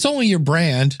brand. So. It's only your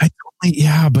brand.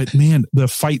 Yeah, but man, the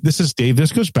fight, this is Dave.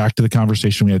 This goes back to the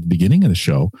conversation we had at the beginning of the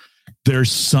show.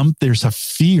 There's a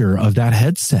fear of that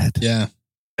headset. Yeah.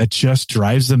 It just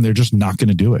drives them. They're just not going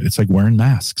to do it. It's like wearing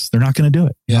masks. They're not going to do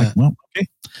it. Yeah. Like, well, okay.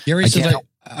 Gary says,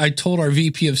 I told our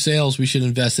VP of sales we should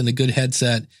invest in a good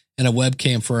headset and a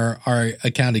webcam for our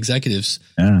account executives.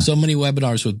 Yeah. So many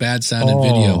webinars with bad sound and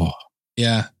video.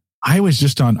 Yeah. I watched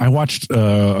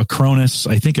Acronis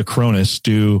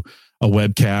do a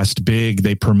webcast big.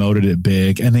 They promoted it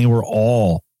big, and they were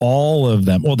all all of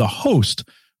them. Well, the host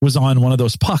was on one of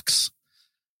those pucks,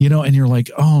 you know, and you're like,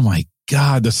 oh my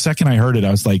God. The second I heard it,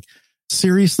 I was like,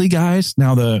 seriously, guys.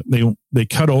 Now they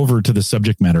cut over to the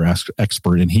subject matter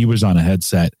expert, and he was on a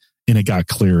headset, and it got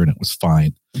clear and it was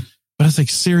fine. But I was like,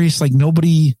 serious, like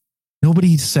nobody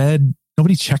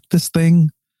checked this thing,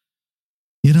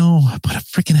 you know, put a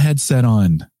freaking headset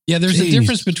on. Yeah. There's a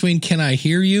difference between can I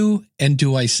hear you and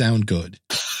do I sound good?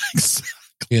 Exactly.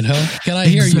 You know, can I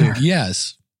hear you?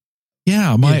 Yes.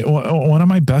 Yeah. One of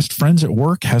my best friends at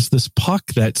work has this puck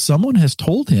that someone has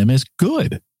told him is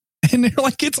good. And they're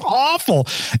like, it's awful.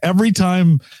 Every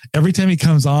time he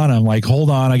comes on, I'm like, hold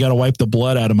on, I got to wipe the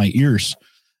blood out of my ears.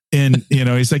 And, you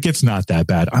know, he's like, it's not that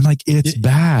bad. I'm like, it's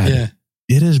bad. Yeah.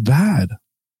 It is bad.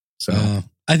 So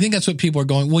I think that's what people are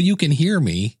going, well, you can hear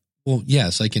me. Well,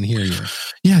 yes, I can hear you.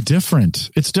 Yeah. Different.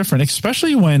 It's different,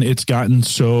 especially when it's gotten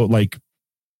so like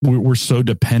we're so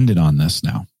dependent on this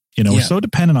now. You know, we're so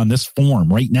dependent on this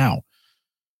form right now.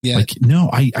 Yeah. Like, no,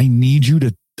 I need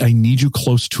you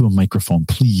close to a microphone.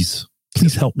 Please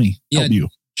help me. Help you.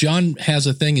 John has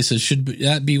a thing. He says, should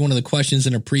that be one of the questions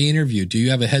in a pre-interview? Do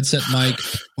you have a headset mic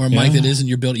or a mic that isn't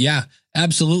your build? Yeah,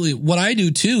 absolutely. What I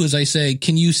do too is I say,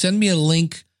 can you send me a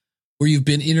link where you've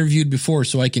been interviewed before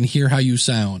so I can hear how you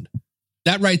sound?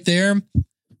 That right there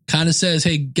kind of says,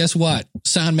 hey, guess what?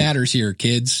 Sound matters here,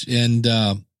 kids. And,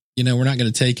 you know, we're not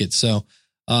going to take it. So,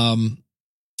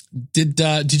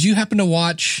 did you happen to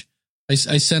watch, I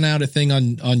sent out a thing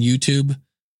on YouTube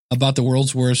about the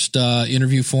world's worst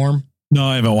interview form. No,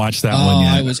 I haven't watched that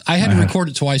one yet. I had to record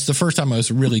it twice. The first time I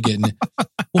was really getting it.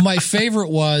 Well, my favorite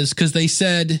was because they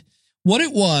said what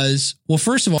it was. Well,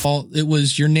 first of all, it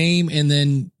was your name and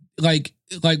then like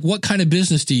what kind of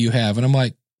business do you have? And I'm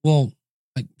like, well,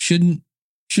 like shouldn't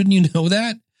you know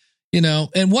that? You know,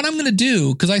 and what I'm going to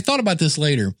do, because I thought about this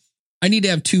later, I need to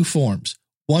have two forms.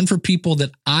 One for people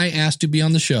that I asked to be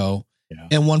on the show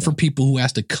and one for people who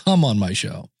asked to come on my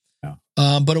show. Yeah.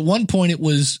 But at one point it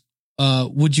was,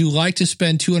 would you like to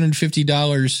spend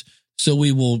 $250 so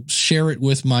we will share it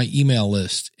with my email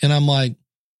list? And I'm like,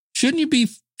 shouldn't you be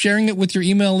sharing it with your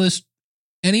email list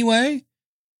anyway?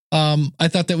 I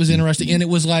thought that was interesting. And it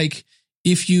was like,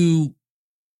 if you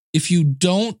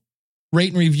don't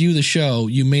rate and review the show,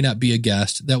 you may not be a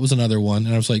guest. That was another one.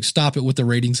 And I was like, stop it with the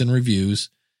ratings and reviews.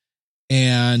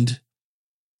 And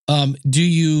do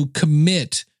you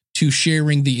commit to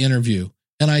sharing the interview?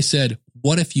 And I said,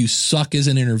 what if you suck as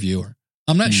an interviewer?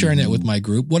 I'm not sharing that with my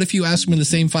group. What if you ask me the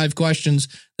same 5 questions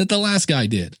that the last guy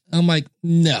did? I'm like,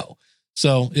 no.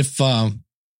 So if I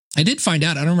did find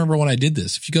out, I don't remember when I did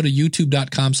this. If you go to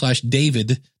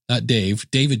youtube.com/David, not Dave,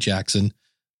 David Jackson,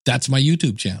 that's my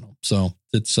YouTube channel. So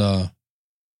it's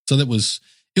it was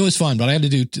fun, but I had to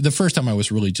do the first time I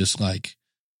was really just like,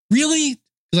 really?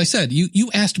 Because I said, you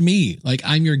asked me, like,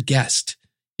 I'm your guest.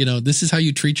 You know, this is how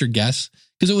you treat your guests.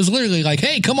 Because it was literally like,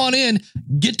 hey, come on in,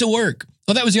 get to work.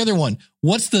 Oh, that was the other one.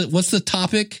 What's the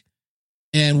topic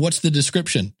and what's the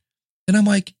description? And I'm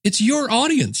like, it's your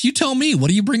audience. You tell me,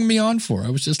 what are you bringing me on for? I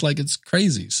was just like, it's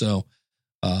crazy. So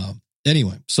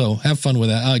anyway, so have fun with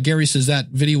that. Gary says that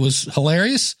video was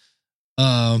hilarious.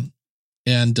 And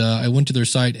I went to their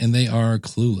site and they are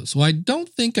clueless. Well, I don't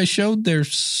think I showed their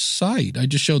site. I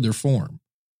just showed their form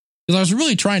because I was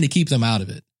really trying to keep them out of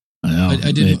it.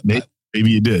 I didn't.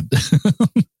 Maybe you did.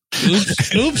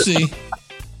 Oopsie.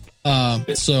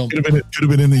 So could have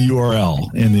been in the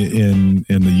URL in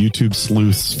the YouTube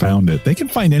sleuths found it. They can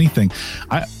find anything.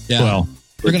 Well,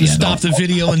 we're going to stop the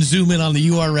video and zoom in on the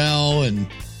URL, and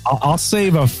I'll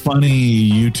save a funny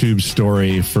YouTube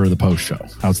story for the post show.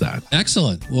 How's that?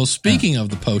 Excellent. Well, speaking of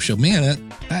the post show,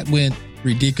 man, that went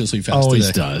ridiculously fast.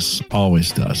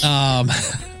 Always does.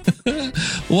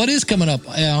 What is coming up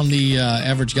on the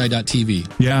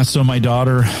averageguy.tv? Yeah, so my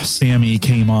daughter Sammy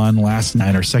came on last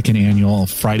night, our second annual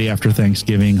Friday after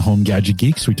Thanksgiving Home Gadget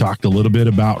Geeks. We talked a little bit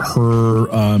about her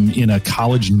in a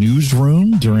college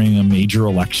newsroom during a major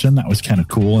election. That was kind of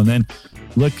cool. And then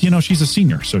look, you know, she's a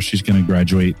senior, so she's going to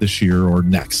graduate this year or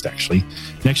next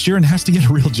year, and has to get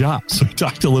a real job. So we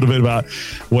talked a little bit about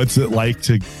what's it like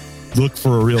to look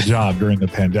for a real job during the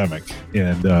pandemic,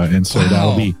 and so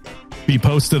that'll be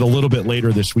posted a little bit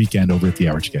later this weekend over at the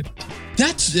Average Guy.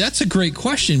 That's a great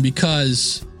question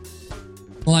because,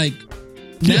 like,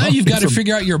 now you've got to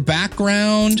figure out your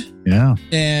background. Yeah,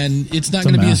 and it's not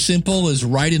going to be as simple as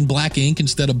write in black ink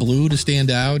instead of blue to stand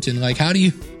out. And like, how do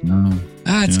you? No.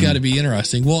 It's got to be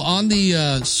interesting. Well, on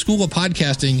the School of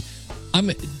Podcasting, I'm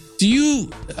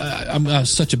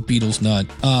such a Beatles nut.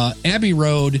 Abbey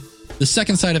Road, the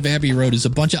second side of Abbey Road is a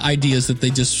bunch of ideas that they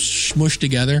just smush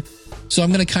together. So I'm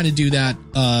going to kind of do that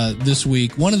this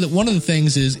week. One of the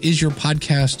things is your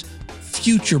podcast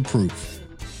future proof?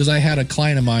 Because I had a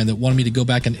client of mine that wanted me to go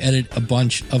back and edit a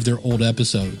bunch of their old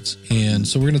episodes. And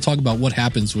so we're going to talk about what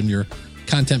happens when your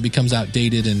content becomes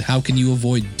outdated and how can you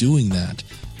avoid doing that.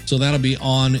 So that'll be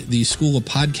on the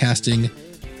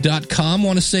schoolofpodcasting.com. I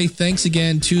want to say thanks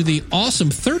again to the awesome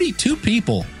 32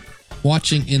 people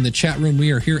watching in the chat room.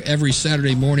 We are here every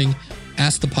Saturday morning.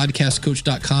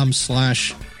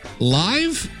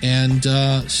 askthepodcastcoach.com/live and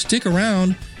stick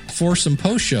around for some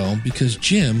post show because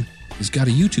Jim has got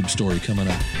a YouTube story coming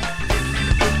up.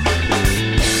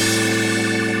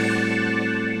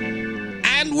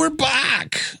 And we're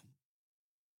back.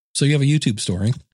 So you have a YouTube story.